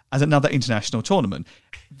respect as another international tournament.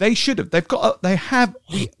 They should have.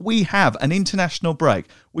 We have an international break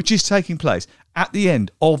which is taking place at the end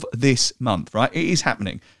of this month, right? It is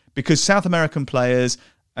happening because South American players,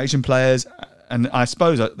 Asian players, and I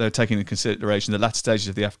suppose they're taking into consideration the latter stages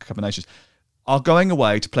of the Africa Cup of Nations, are going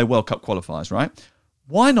away to play World Cup qualifiers, right?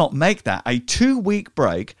 Why not make that a 2-week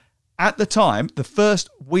break at the time, the first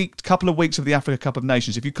couple of weeks of the Africa Cup of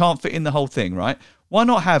Nations? If you can't fit in the whole thing, right? Why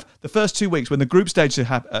not have the first 2 weeks when the group stages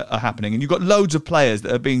are happening and you've got loads of players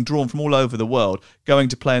that are being drawn from all over the world going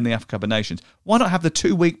to play in the Africa Cup of Nations? Why not have the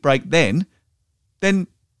 2-week break then? Then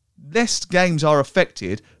less games are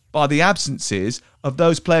affected by the absences of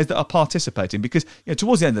those players that are participating, because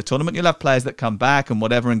towards the end of the tournament you'll have players that come back and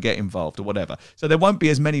whatever and get involved or whatever. So there won't be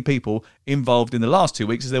as many people involved in the last 2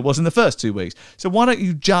 weeks as there was in the first 2 weeks. So why don't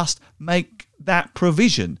you just make that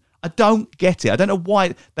provision? I don't get it. I don't know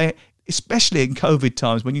why they, especially in COVID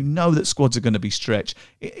times when you know that squads are going to be stretched,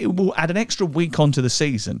 it will add an extra week onto the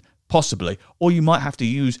season, possibly, or you might have to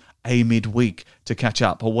use a midweek to catch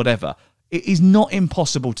up or whatever. It is not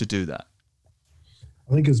impossible to do that.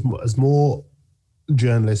 I think as more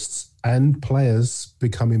journalists and players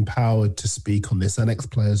become empowered to speak on this, and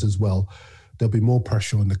ex-players as well, there'll be more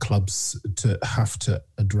pressure on the clubs to have to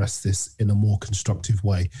address this in a more constructive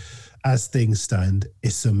way. As things stand,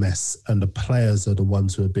 it's a mess, and the players are the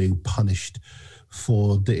ones who are being punished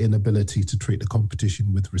for the inability to treat the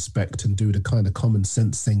competition with respect and do the kind of common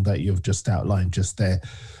sense thing that you've just outlined just there.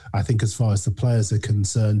 I think as far as the players are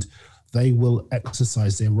concerned, they will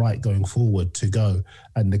exercise their right going forward to go.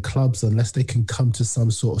 And the clubs, unless they can come to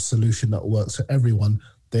some sort of solution that works for everyone,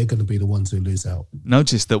 they're going to be the ones who lose out.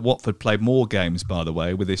 Notice that Watford played more games, by the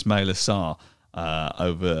way, with Ismaila Sarr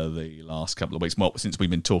over the last couple of weeks, well, since we've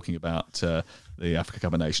been talking about the Africa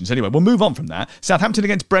Cup of Nations. Anyway, we'll move on from that. Southampton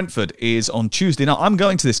against Brentford is on Tuesday. Now, I'm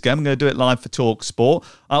going to this game. I'm going to do it live for Talk Sport.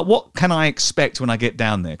 What can I expect when I get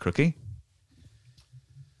down there, Crookie?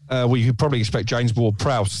 Well, you could probably expect James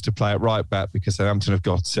Ward-Prowse to play at right back because Southampton have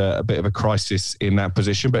got a bit of a crisis in that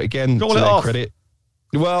position. But again, to their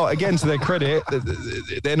credit,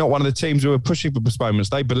 they're not one of the teams who are pushing for postponements.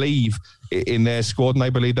 They believe in their squad and they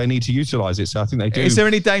believe they need to utilise it. So I think they do. Is there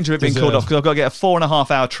any danger of it being called off? Because I've got to get a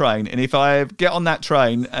 4.5-hour train, and if I get on that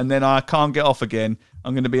train and then I can't get off again,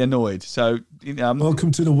 I'm going to be annoyed. So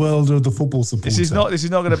welcome to the world of the football supporter. This is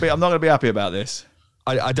not going to be. I'm not going to be happy about this.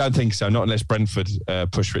 I don't think so, not unless Brentford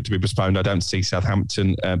push for it to be postponed. I don't see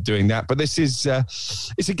Southampton doing that. But this is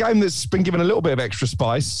it's a game that's been given a little bit of extra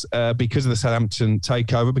spice because of the Southampton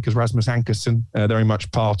takeover, because Rasmus Ankersen, very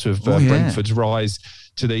much part of Brentford's rise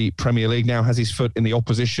to the Premier League, now has his foot in the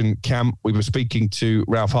opposition camp. We were speaking to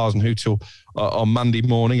Ralph Hasenhüttl on Monday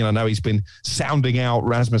morning, and I know he's been sounding out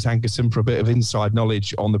Rasmus Ankersen for a bit of inside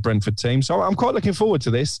knowledge on the Brentford team. So I'm quite looking forward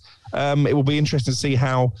to this. It will be interesting to see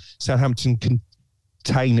how Southampton can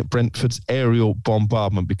contain Brentford's aerial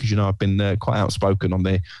bombardment, because I've been quite outspoken on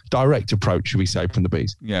their direct approach, should we say, from the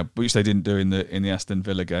Bees. Yeah, which they didn't do in the Aston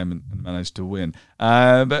Villa game and managed to win.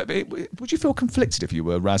 But would you feel conflicted if you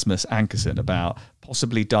were Rasmus Ankersen about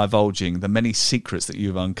possibly divulging the many secrets that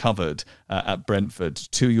you've uncovered at Brentford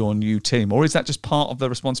to your new team, or is that just part of the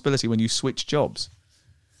responsibility when you switch jobs?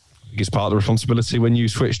 I think it's part of the responsibility when you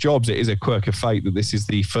switch jobs. It is a quirk of fate that this is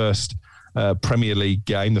the first Premier League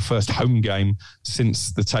game, the first home game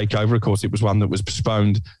since the takeover. Of course, it was one that was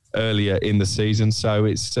postponed earlier in the season. So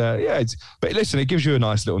but listen, it gives you a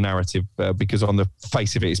nice little narrative because on the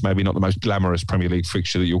face of it, it's maybe not the most glamorous Premier League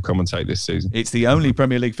fixture that you'll commentate this season. It's the only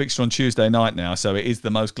Premier League fixture on Tuesday night now, so it is the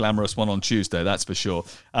most glamorous one on Tuesday, that's for sure.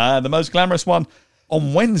 The most glamorous one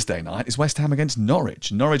on Wednesday night is West Ham against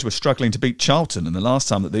Norwich. Norwich were struggling to beat Charlton, and the last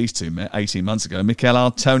time that these two met, 18 months ago, Mikel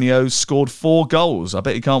Antonio scored 4 goals. I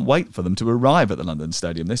bet he can't wait for them to arrive at the London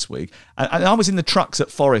Stadium this week. And I was in the trucks at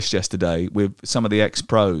Forest yesterday with some of the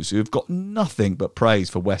ex-pros who have got nothing but praise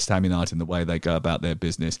for West Ham United and the way they go about their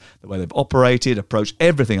business, the way they've operated, approached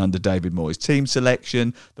everything under David Moyes, team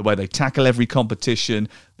selection, the way they tackle every competition,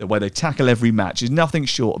 the way they tackle every match is nothing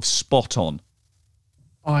short of spot on.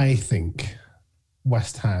 I think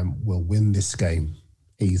West Ham will win this game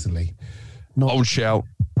easily. Old shout.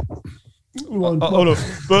 Look,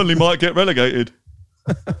 Burnley might get relegated.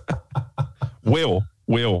 Will,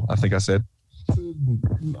 I think I said.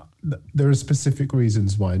 There are specific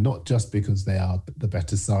reasons why, not just because they are the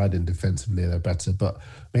better side and defensively they're better, but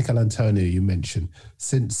Mikel Antonio, you mentioned,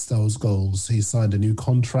 since those goals, he signed a new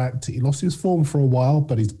contract. He lost his form for a while,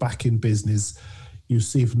 but he's back in business. You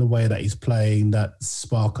see from the way that he's playing that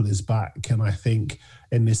sparkle is back. And I think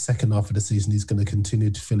in this second half of the season, he's going to continue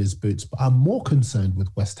to fill his boots. But I'm more concerned with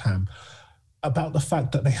West Ham about the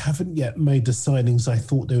fact that they haven't yet made the signings I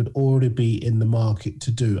thought they would already be in the market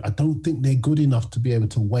to do. I don't think they're good enough to be able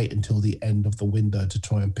to wait until the end of the window to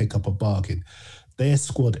try and pick up a bargain. Their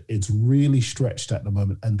squad is really stretched at the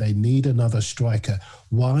moment and they need another striker.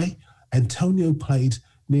 Why? Antonio played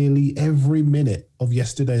nearly every minute of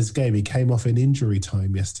yesterday's game. He came off in injury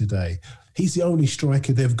time yesterday. He's the only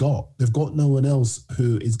striker they've got. They've got no one else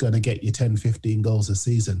who is going to get you 10, 15 goals a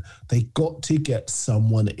season. They got to get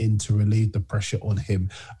someone in to relieve the pressure on him.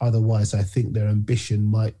 Otherwise, I think their ambition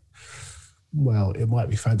might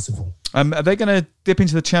be fanciful. Are they going to dip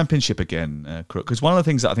into the Championship again, Crook? Because one of the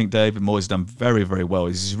things that I think David Moyes has done very, very well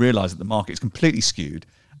is he's realised that the market is completely skewed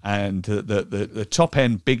and the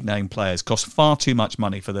top-end big-name players cost far too much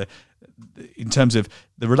money in terms of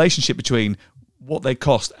the relationship between what they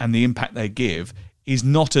cost and the impact they give is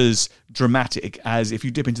not as dramatic as if you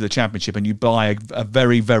dip into the Championship and you buy a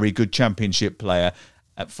very, very good Championship player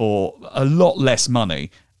for a lot less money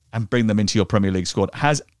and bring them into your Premier League squad,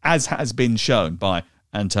 as has been shown by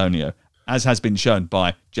Antonio, as has been shown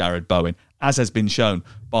by Jared Bowen, as has been shown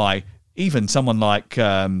by even someone like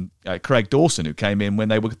Craig Dawson, who came in when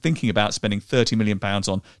they were thinking about spending £30 million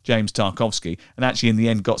on James Tarkowski, and actually in the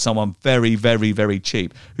end got someone very, very, very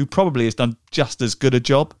cheap, who probably has done just as good a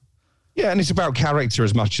job. Yeah, and it's about character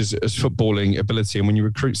as much as footballing ability. And when you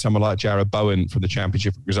recruit someone like Jared Bowen from the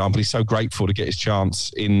Championship, for example, he's so grateful to get his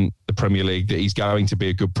chance in the Premier League that he's going to be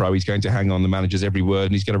a good pro. He's going to hang on the manager's every word,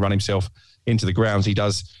 and he's going to run himself into the grounds. He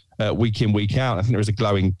does week in, week out. I think there is a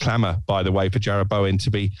glowing clamour, by the way, for Jared Bowen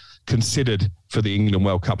to be considered for the England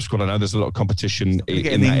World Cup squad. I know there's a lot of competition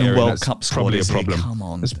in that area. World Cup squad, probably a problem. Come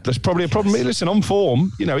on, that's probably a problem. Listen, on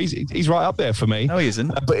form, he's right up there for me. No, he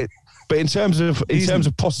isn't. But in terms of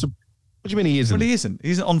possible. What do you mean he isn't? Well, he isn't.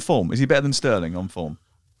 He isn't on form. Is he better than Sterling on form?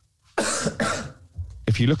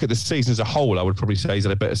 If you look at the season as a whole, I would probably say he's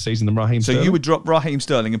had a better season than Raheem Sterling. So you would drop Raheem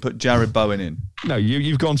Sterling and put Jared Bowen in? No,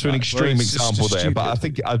 you've gone to an extreme example there, but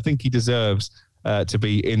I think he deserves to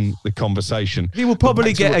be in the conversation. He will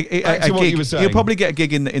probably get a gig. He'll probably get a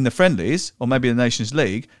gig in the friendlies or maybe the Nations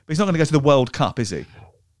League, but he's not going to go to the World Cup, is he?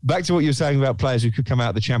 Back to what you were saying about players who could come out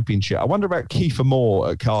of the Championship. I wonder about Kiefer Moore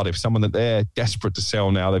at Cardiff, someone that they're desperate to sell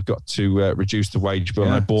now. They've got to reduce the wage bill.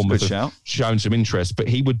 And Bournemouth have shown some interest, but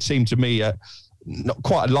he would seem to me not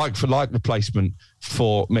quite a like-for-like replacement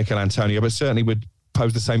for Mikel Antonio, but certainly would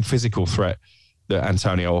pose the same physical threat that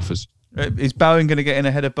Antonio offers. Is Bowen going to get in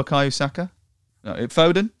ahead of Bukayo Saka? No,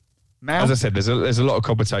 Foden? Mount? As I said, there's a lot of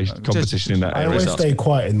competition in that area. I always stay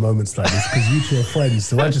quiet in moments like this because you two are friends,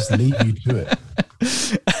 so I just leave you to it.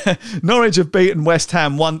 Norwich have beaten West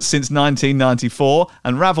Ham once since 1994,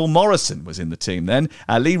 and Ravel Morrison was in the team then.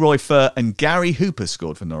 Leroy Fer and Gary Hooper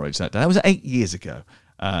scored for Norwich that day. That was 8 years ago.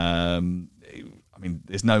 I mean,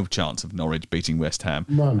 there's no chance of Norwich beating West Ham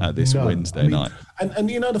this Wednesday night. And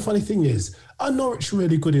the funny thing is, are Norwich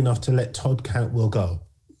really good enough to let Todd Cantwell go?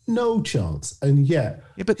 No chance. And yet,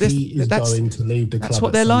 he is going to leave the club. That's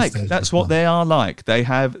what they're like. That's what they are like.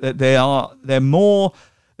 They're more.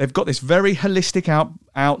 They've got this very holistic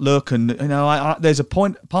outlook, and there's a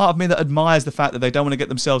part of me that admires the fact that they don't want to get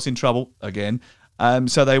themselves in trouble again,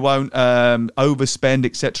 so they won't overspend,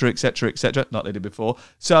 etc., etc., etc., like they did before.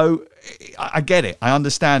 So I get it, I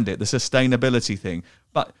understand it, the sustainability thing,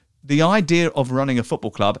 but the idea of running a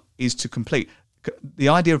football club is to complete. The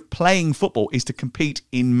idea of playing football is to compete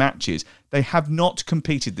in matches. They have not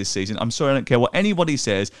competed this season. I'm sorry, I don't care what anybody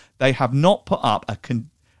says. They have not put up a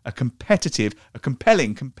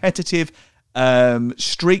compelling competitive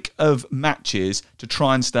streak of matches to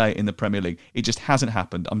try and stay in the Premier League. It just hasn't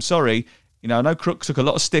happened. I'm sorry. I know Crooks took a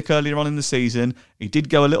lot of stick earlier on in the season. He did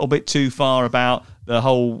go a little bit too far about the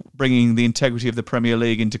whole bringing the integrity of the Premier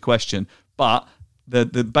League into question. But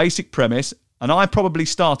the basic premise, and I probably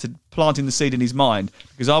started planting the seed in his mind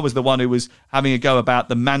because I was the one who was having a go about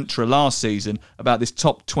the mantra last season about this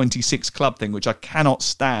top 26 club thing, which I cannot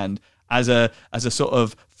stand as a sort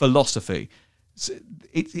of philosophy.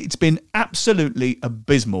 It's been absolutely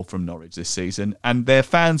abysmal from Norwich this season, and their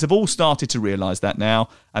fans have all started to realise that now,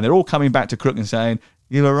 and they're all coming back to Crook and saying,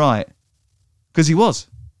 you were right. Because he was.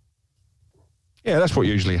 Yeah, that's what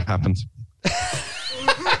usually happens.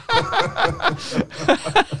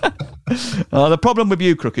 The problem with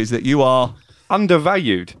you, Crook, is that you are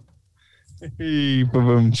undervalued.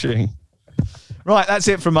 Right, that's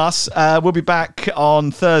it from us. We'll be back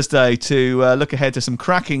on Thursday to look ahead to some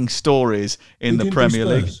cracking stories in the Premier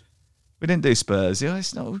League. We didn't do Spurs. It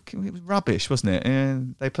was rubbish, wasn't it?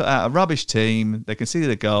 And they put out a rubbish team. They conceded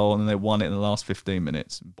a goal and then they won it in the last 15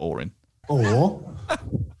 minutes. Boring. Or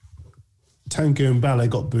Tanguy Mbale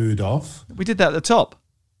got booed off. We did that at the top.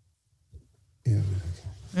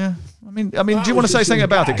 Yeah. I mean, do you want to say something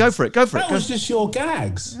about it? Go for it. That was just your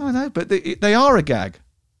gags. I know, but they are a gag.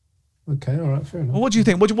 Okay, all right, fair enough. Well, what do you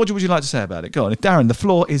think? What would you like to say about it? Go on. Darren, the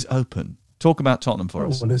floor is open. Talk about Tottenham for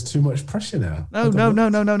us. Well, there's too much pressure now.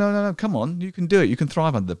 No. Come on. You can do it. You can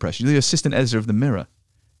thrive under the pressure. You're the assistant editor of The Mirror.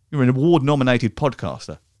 You're an award-nominated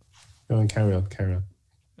podcaster. Go on, carry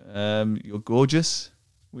on. You're gorgeous.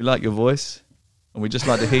 We like your voice. And we'd just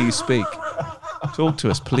like to hear you speak. Talk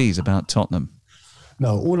to us, please, about Tottenham.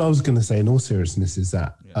 No, all I was going to say in all seriousness is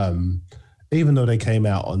that even though they came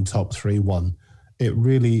out on top 3-1, it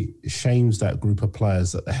really shames that group of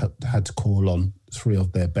players that they had to call on 3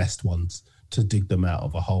 of their best ones to dig them out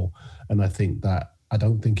of a hole. And I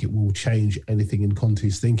don't think it will change anything in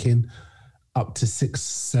Conte's thinking. Up to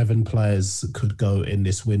 6-7 players could go in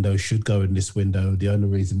this window, should go in this window. The only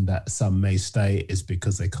reason that some may stay is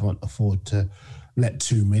because they can't afford to let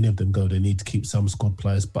too many of them go. They need to keep some squad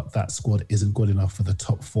players, but that squad isn't good enough for the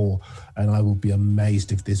top 4. And I will be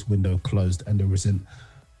amazed if this window closed and there isn't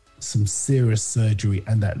some serious surgery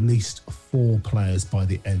and at least 4 players by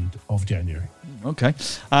the end of January. Okay.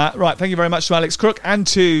 Right. Thank you very much to Alex Crook and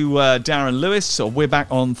to Darren Lewis. So we're back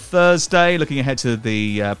on Thursday, looking ahead to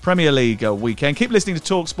the Premier League weekend. Keep listening to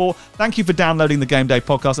TalkSport. Thank you for downloading the Game Day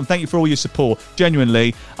podcast, and thank you for all your support.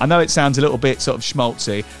 Genuinely, I know it sounds a little bit sort of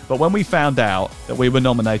schmaltzy, but when we found out that we were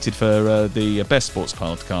nominated for the Best Sports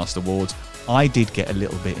Podcast Awards, I did get a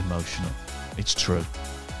little bit emotional. It's true.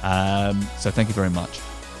 So thank you very much.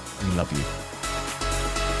 We love you.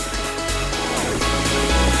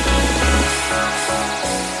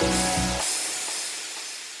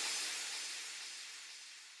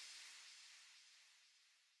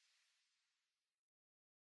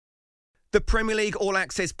 The Premier League All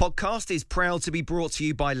Access podcast is proud to be brought to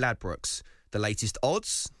you by Ladbrokes. The latest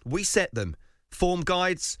odds, we set them. Form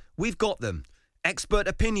guides, we've got them. Expert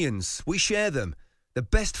opinions, we share them. The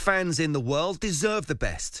best fans in the world deserve the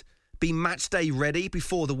best. Be matchday ready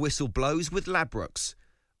before the whistle blows with Ladbrokes.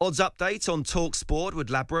 Odds update on TalkSport with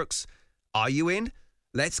Ladbrokes. Are you in?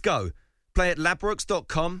 Let's go. Play at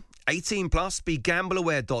ladbrokes.com. 18 plus.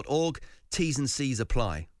 BeGambleAware.org. T's and C's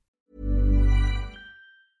apply.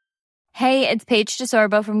 Hey, it's Paige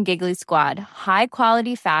DeSorbo from Giggly Squad. High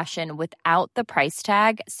quality fashion without the price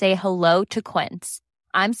tag. Say hello to Quince.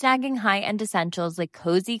 I'm snagging high-end essentials like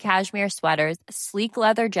cozy cashmere sweaters, sleek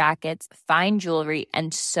leather jackets, fine jewelry,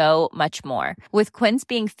 and so much more. With Quince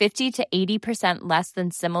being 50 to 80% less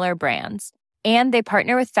than similar brands. And they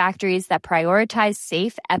partner with factories that prioritize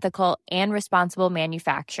safe, ethical, and responsible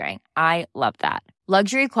manufacturing. I love that.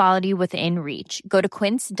 Luxury quality within reach. Go to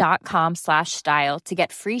quince.com/style to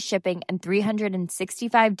get free shipping and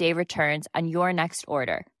 365-day returns on your next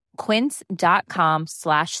order.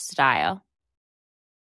 Quince.com/style.